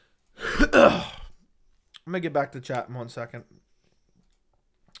 I'm going to get back to chat in 1 second.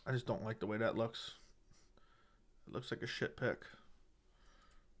 I just don't like the way that looks. It looks like a shit pic.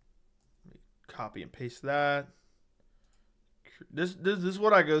 Let me copy and paste that. This is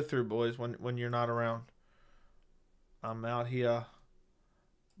what I go through, boys, when you're not around. I'm out here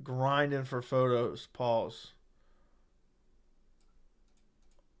grinding for photos. Pause.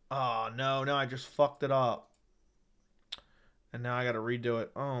 Oh, no, I just fucked it up. And now I got to redo it.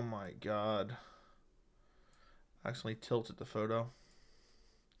 Oh, my God. I accidentally tilted the photo.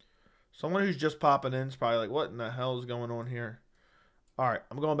 Someone who's just popping in is probably like, what in the hell is going on here? All right,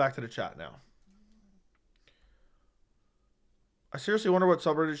 I'm going back to the chat now. I seriously wonder what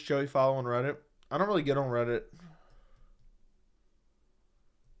subreddits Joey follow on Reddit. I don't really get on Reddit.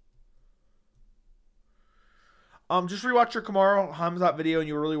 Just rewatch your Khamzat video, and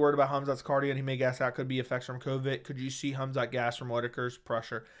you were really worried about Khamzat's cardio, and he may gas out. Could be effects from COVID. Could you see Khamzat gas from Whittaker's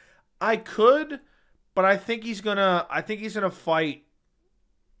pressure? I could, but I think he's gonna. I think he's gonna fight.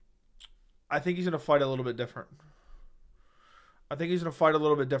 I think he's gonna fight a little bit different. I think he's gonna fight a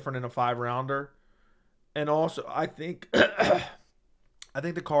little bit different in a 5-rounder, and also I think. I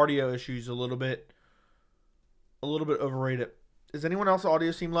think the cardio issue is a little bit overrated. Is anyone else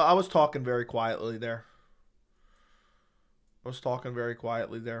audio seem low? I was talking very quietly there. I'm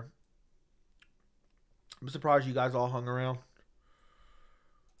surprised you guys all hung around.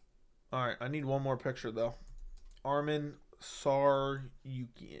 All right, I need one more picture though. Armin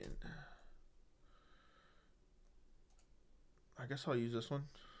Saryukian. I guess I'll use this one.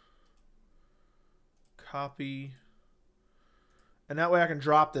 Copy. And that way I can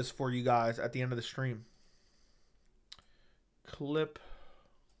drop this for you guys at the end of the stream. Clip.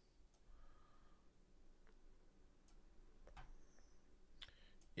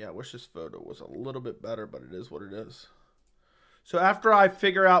 Yeah, I wish this photo was a little bit better, but it is what it is. So after I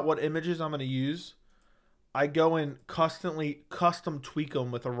figure out what images I'm going to use, I go and custom tweak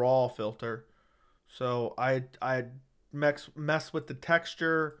them with a raw filter. So I mess with the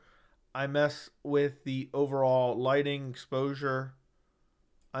texture. I mess with the overall lighting exposure.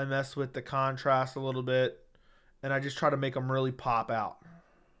 I mess with the contrast a little bit. And I just try to make them really pop out.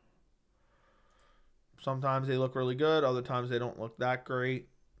 Sometimes they look really good. Other times they don't look that great.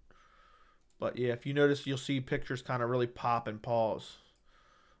 But yeah, if you notice, you'll see pictures kind of really pop and pause.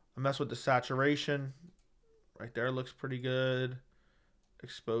 I mess with the saturation. Right there looks pretty good.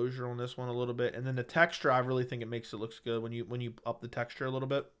 Exposure on this one a little bit. And then the texture, I really think it makes it looks good when you up the texture a little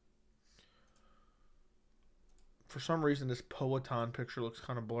bit. For some reason, this Powhatan picture looks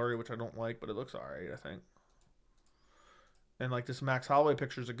kind of blurry, which I don't like, but it looks all right, I think. And like this Max Holloway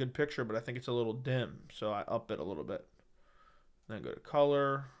picture is a good picture, but I think it's a little dim, so I up it a little bit. Then go to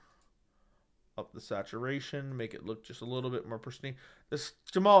color, up the saturation, make it look just a little bit more pristine. This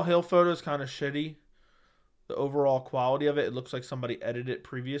Jamahal Hill photo is kind of shitty. The overall quality of it, it looks like somebody edited it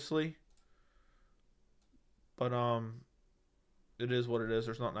previously. But it is what it is.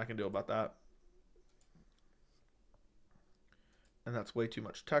 There's nothing I can do about that. And that's way too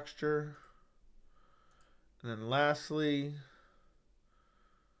much texture. And then lastly,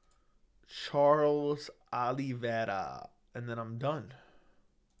 Charles Oliveira. And then I'm done.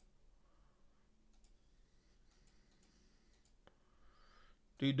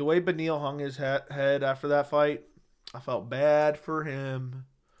 Dude, the way Beneil hung his head after that fight, I felt bad for him.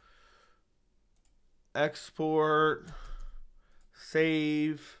 Export.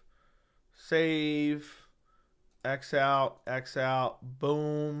 Save. X out,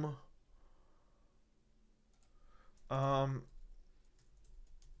 boom. I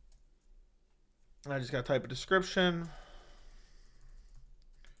just gotta type a description.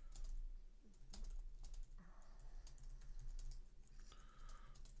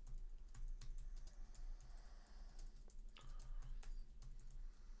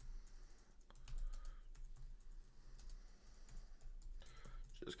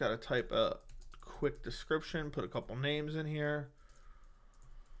 Just gotta type a quick description, put a couple names in here.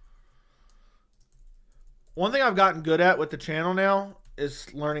 One thing I've gotten good at with the channel now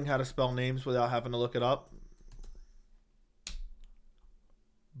is learning how to spell names without having to look it up.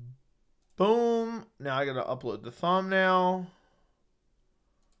 Boom. Now I gotta upload the thumbnail.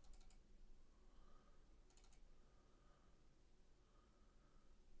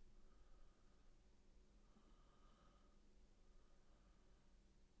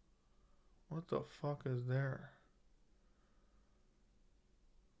 What the fuck is there?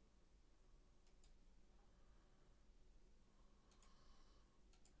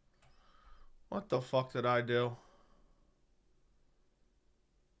 What the fuck did I do?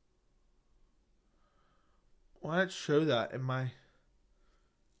 Why did it show that in my...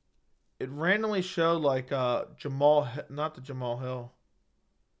 It randomly showed like Jamal, not the Jamal Hill.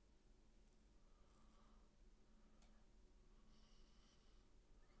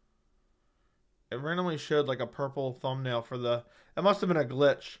 It randomly showed like a purple thumbnail for the... It must have been a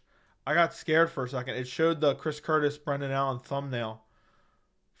glitch. I got scared for a second. It showed the Chris Curtis, Brendan Allen thumbnail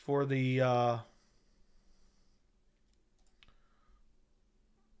for the...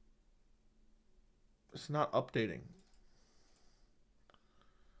 It's not updating.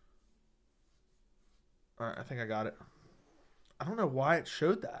 Alright, I think I got it. I don't know why it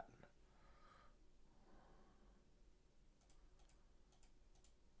showed that.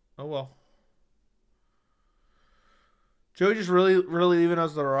 Oh well. Joey just really leaving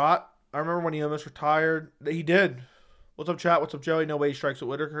us the rot. I remember when he almost retired. He did. What's up, chat? What's up, Joey? No way he strikes at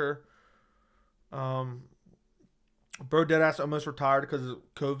Whittaker. Bro deadass almost retired because of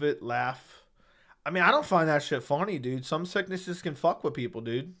COVID. Laugh. I mean, I don't find that shit funny, dude. Some sicknesses can fuck with people,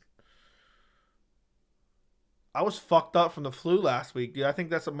 dude. I was fucked up from the flu last week, dude. I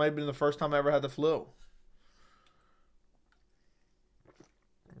think that might have been the first time I ever had the flu.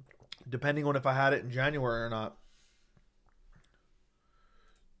 Depending on if I had it in January or not.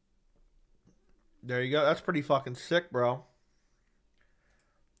 There you go. That's pretty fucking sick, bro.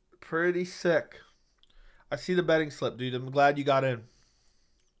 Pretty sick. I see the betting slip, dude. I'm glad you got in.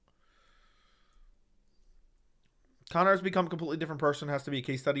 Connor has become a completely different person. Has to be a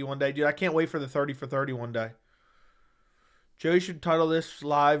case study one day. Dude, I can't wait for the 30 for 30 one day. Joey should title this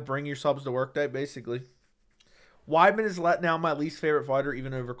live, Bring Your Subs to Work Day, basically. Weidman is now my least favorite fighter,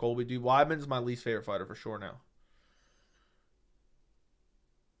 even over Colby. Dude, Weidman is my least favorite fighter for sure now.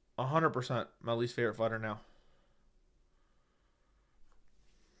 100% my least favorite fighter now.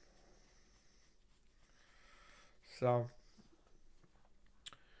 So,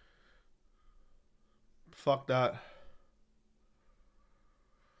 fuck that.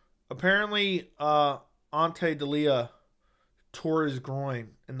 Apparently, Ante D'Elia tore his groin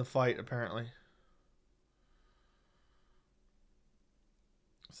in the fight, apparently.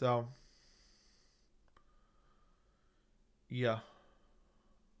 So, yeah.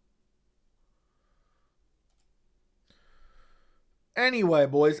 Anyway,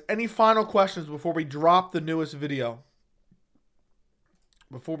 boys, any final questions before we drop the newest video?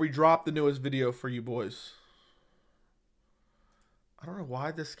 Before we drop the newest video for you boys. I don't know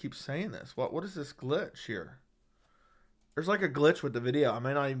why this keeps saying this. What is this glitch here? There's like a glitch with the video. I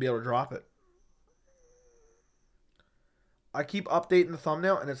may not even be able to drop it. I keep updating the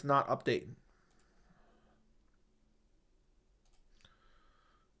thumbnail and it's not updating.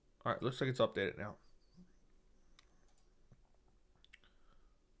 Alright, looks like it's updated now.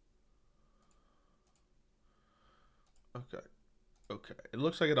 Okay. Okay. It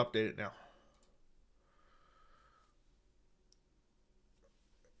looks like it updated now.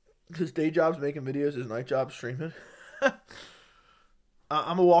 His day job's making videos, his night job's streaming.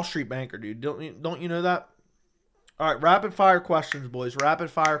 I'm a Wall Street banker, dude. Don't you know that? All right, rapid fire questions, boys. Rapid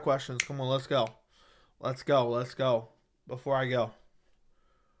fire questions. Come on, let's go. Let's go. Let's go. Before I go.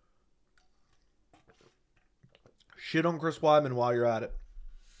 Shit on Chris Weidman while you're at it.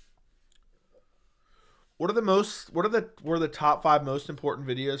 What are the top 5 most important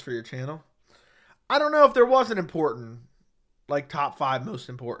videos for your channel? I don't know if there was an important, like, top 5 most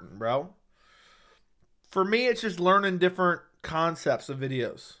important, bro. For me, it's just learning different concepts of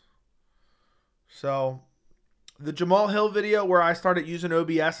videos. So, the Jamal Hill video where I started using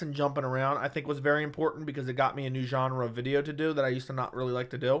OBS and jumping around, I think was very important because it got me a new genre of video to do that I used to not really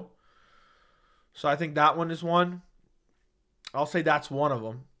like to do. So, I think that one is one. I'll say that's one of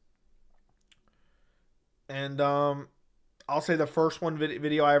them. And I'll say the first one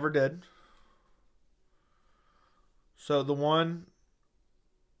video I ever did. So the one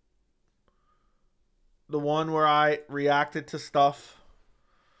where I reacted to stuff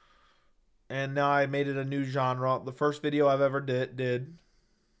and now I made it a new genre. The first video I've ever did.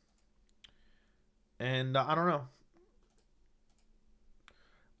 And I don't know.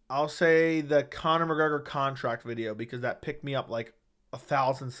 I'll say the Conor McGregor contract video because that picked me up like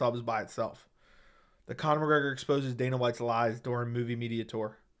 1,000 subs by itself. The Conor McGregor exposes Dana White's lies during movie media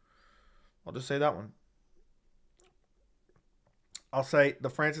tour. I'll just say that one. I'll say the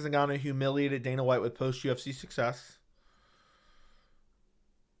Francis Ngannou humiliated Dana White with post-UFC success.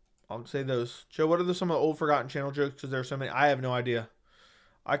 I'll say those. Joe, what are some of the old forgotten channel jokes? Because there are so many. I have no idea.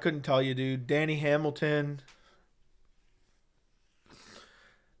 I couldn't tell you, dude. Danny Hamilton.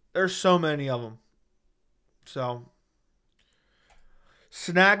 There's so many of them. So,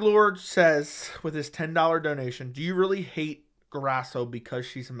 Snaglord says with his $10 donation, do you really hate Grasso because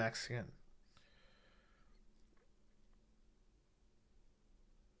she's Mexican?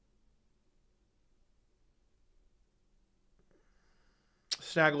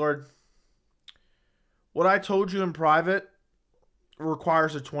 Snaglord, what I told you in private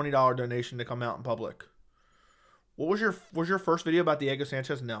requires a $20 donation to come out in public. What was your first video about Diego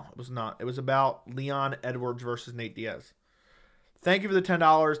Sanchez? No, it was not. It was about Leon Edwards versus Nate Diaz. Thank you for the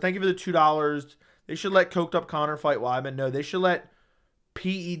 $10. Thank you for the $2. They should let coked up Connor fight Weidman. No, they should let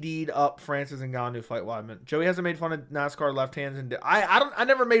PED'd up Francis Ngannou fight Weidman. Joey hasn't made fun of NASCAR left hands, and I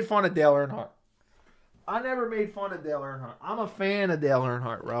never made fun of Dale Earnhardt. I never made fun of Dale Earnhardt. I'm a fan of Dale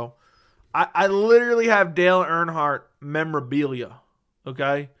Earnhardt, bro. I literally have Dale Earnhardt memorabilia.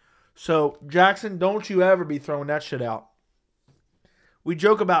 Okay? So, Jackson, don't you ever be throwing that shit out. We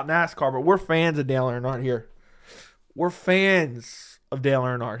joke about NASCAR, but we're fans of Dale Earnhardt here. We're fans of Dale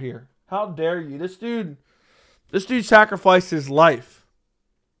Earnhardt here. How dare you? This dude sacrificed his life.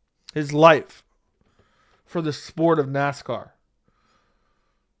 His life for the sport of NASCAR.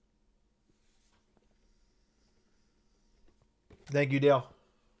 Thank you, Dale.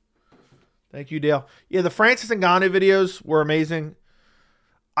 Thank you, Dale. Yeah, the Francis Ngannou videos were amazing.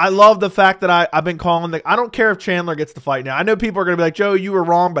 I love the fact that I've been calling I don't care if Chandler gets the fight now. I know people are going to be like, Joe, you were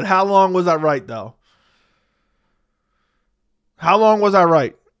wrong, but how long was I right, though? How long was I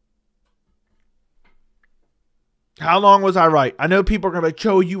right? How long was I right? I know people are going to be like,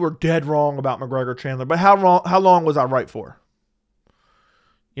 Joe, you were dead wrong about McGregor Chandler, but how long was I right for?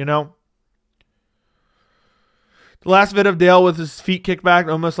 You know? The last vid of Dale with his feet kicked back,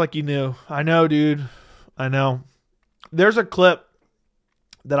 almost like he knew. I know, dude. I know. There's a clip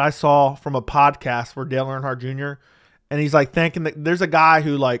that I saw from a podcast for Dale Earnhardt Jr. And he's like thanking there's a guy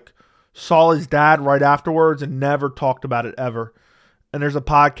who like saw his dad right afterwards and never talked about it ever. And there's a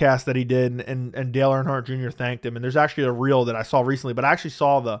podcast that he did and Dale Earnhardt Jr. thanked him. And there's actually a reel that I saw recently, but I actually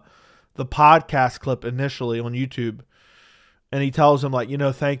saw the podcast clip initially on YouTube. And he tells him like,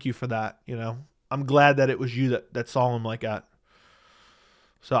 thank you for that. I'm glad that it was you that saw him like that.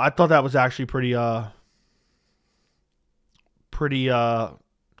 So I thought that was actually pretty, I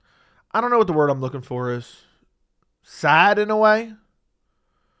don't know what the word I'm looking for is. Sad in a way.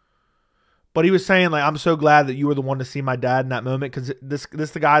 But he was saying, like, I'm so glad that you were the one to see my dad in that moment. Because this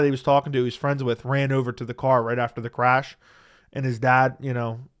the guy that he was talking to, he was friends with, ran over to the car right after the crash. And his dad,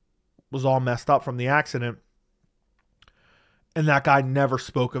 was all messed up from the accident. And that guy never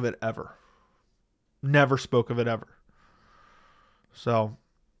spoke of it ever. Never spoke of it ever. So,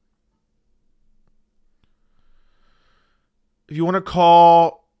 if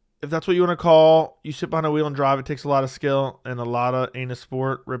that's what you want to call, you sit behind a wheel and drive, it takes a lot of skill and a lot of ain't a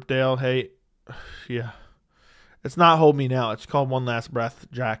sport. Rip Dale, hey, yeah. It's not Hold Me Now. It's called One Last Breath,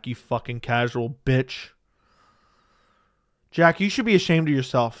 Jack, you fucking casual bitch. Jack, you should be ashamed of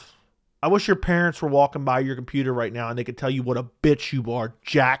yourself. I wish your parents were walking by your computer right now and they could tell you what a bitch you are,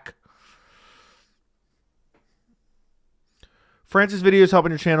 Jack. Francis videos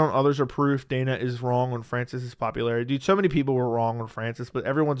helping your channel and others are proof Dana is wrong on Francis's popularity. Dude, so many people were wrong on Francis, but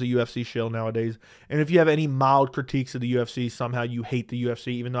everyone's a UFC shill nowadays. And if you have any mild critiques of the UFC, somehow you hate the UFC,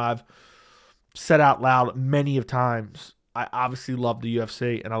 even though I've said out loud many of times, I obviously love the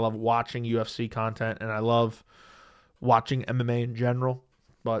UFC and I love watching UFC content and I love watching MMA in general.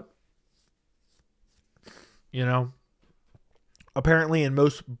 But, apparently in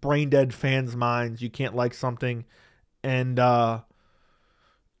most brain-dead fans' minds, you can't like something and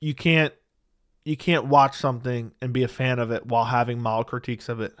you can't watch something and be a fan of it while having mild critiques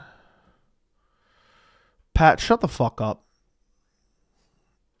of it. Pat, shut the fuck up.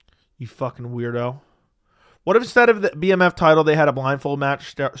 You fucking weirdo. What if instead of the BMF title they had a blindfold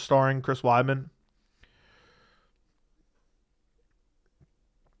match starring Chris Weidman?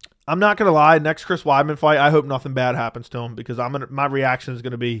 I'm not gonna lie, next Chris Weidman fight, I hope nothing bad happens to him because my reaction is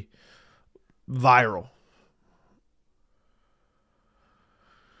gonna be viral.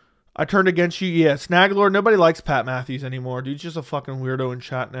 I turned against you. Yeah, Snaglord. Nobody likes Pat Matthews anymore. Dude's just a fucking weirdo in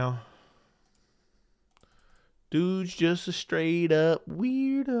chat now. Dude's just a straight up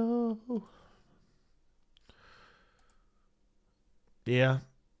weirdo. Yeah.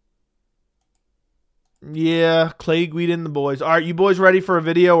 Yeah, Clay Guida and the boys. All right, you boys ready for a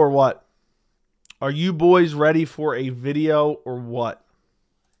video or what? Are you boys ready for a video or what?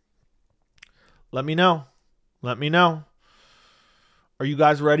 Let me know. Let me know. Are you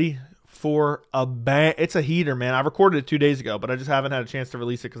guys ready for a bang? It's a heater, man. I recorded it 2 days ago, but I just haven't had a chance to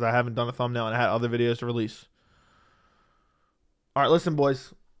release it because I haven't done a thumbnail and I had other videos to release. All right, listen,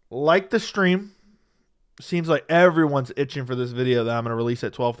 boys. Like the stream. Seems like everyone's itching for this video that I'm going to release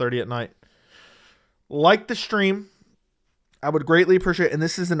at 12:30 at night. Like the stream. I would greatly appreciate it. And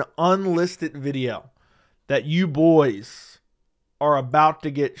this is an unlisted video that you boys are about to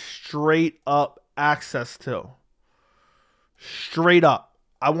get straight up access to. Straight up.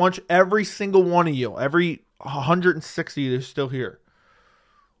 I want every single one of you, every 160 that's still here,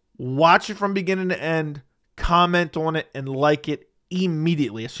 watch it from beginning to end, comment on it, and like it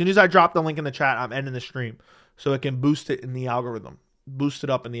immediately. As soon as I drop the link in the chat, I'm ending the stream so it can boost it in the algorithm. Boost it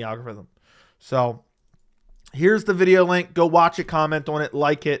up in the algorithm. So here's the video link. Go watch it, comment on it,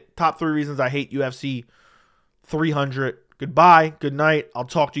 like it. Top 3 reasons I hate UFC 300. Goodbye. Good night. I'll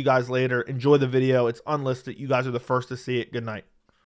talk to you guys later. Enjoy the video. It's unlisted. You guys are the first to see it. Good night.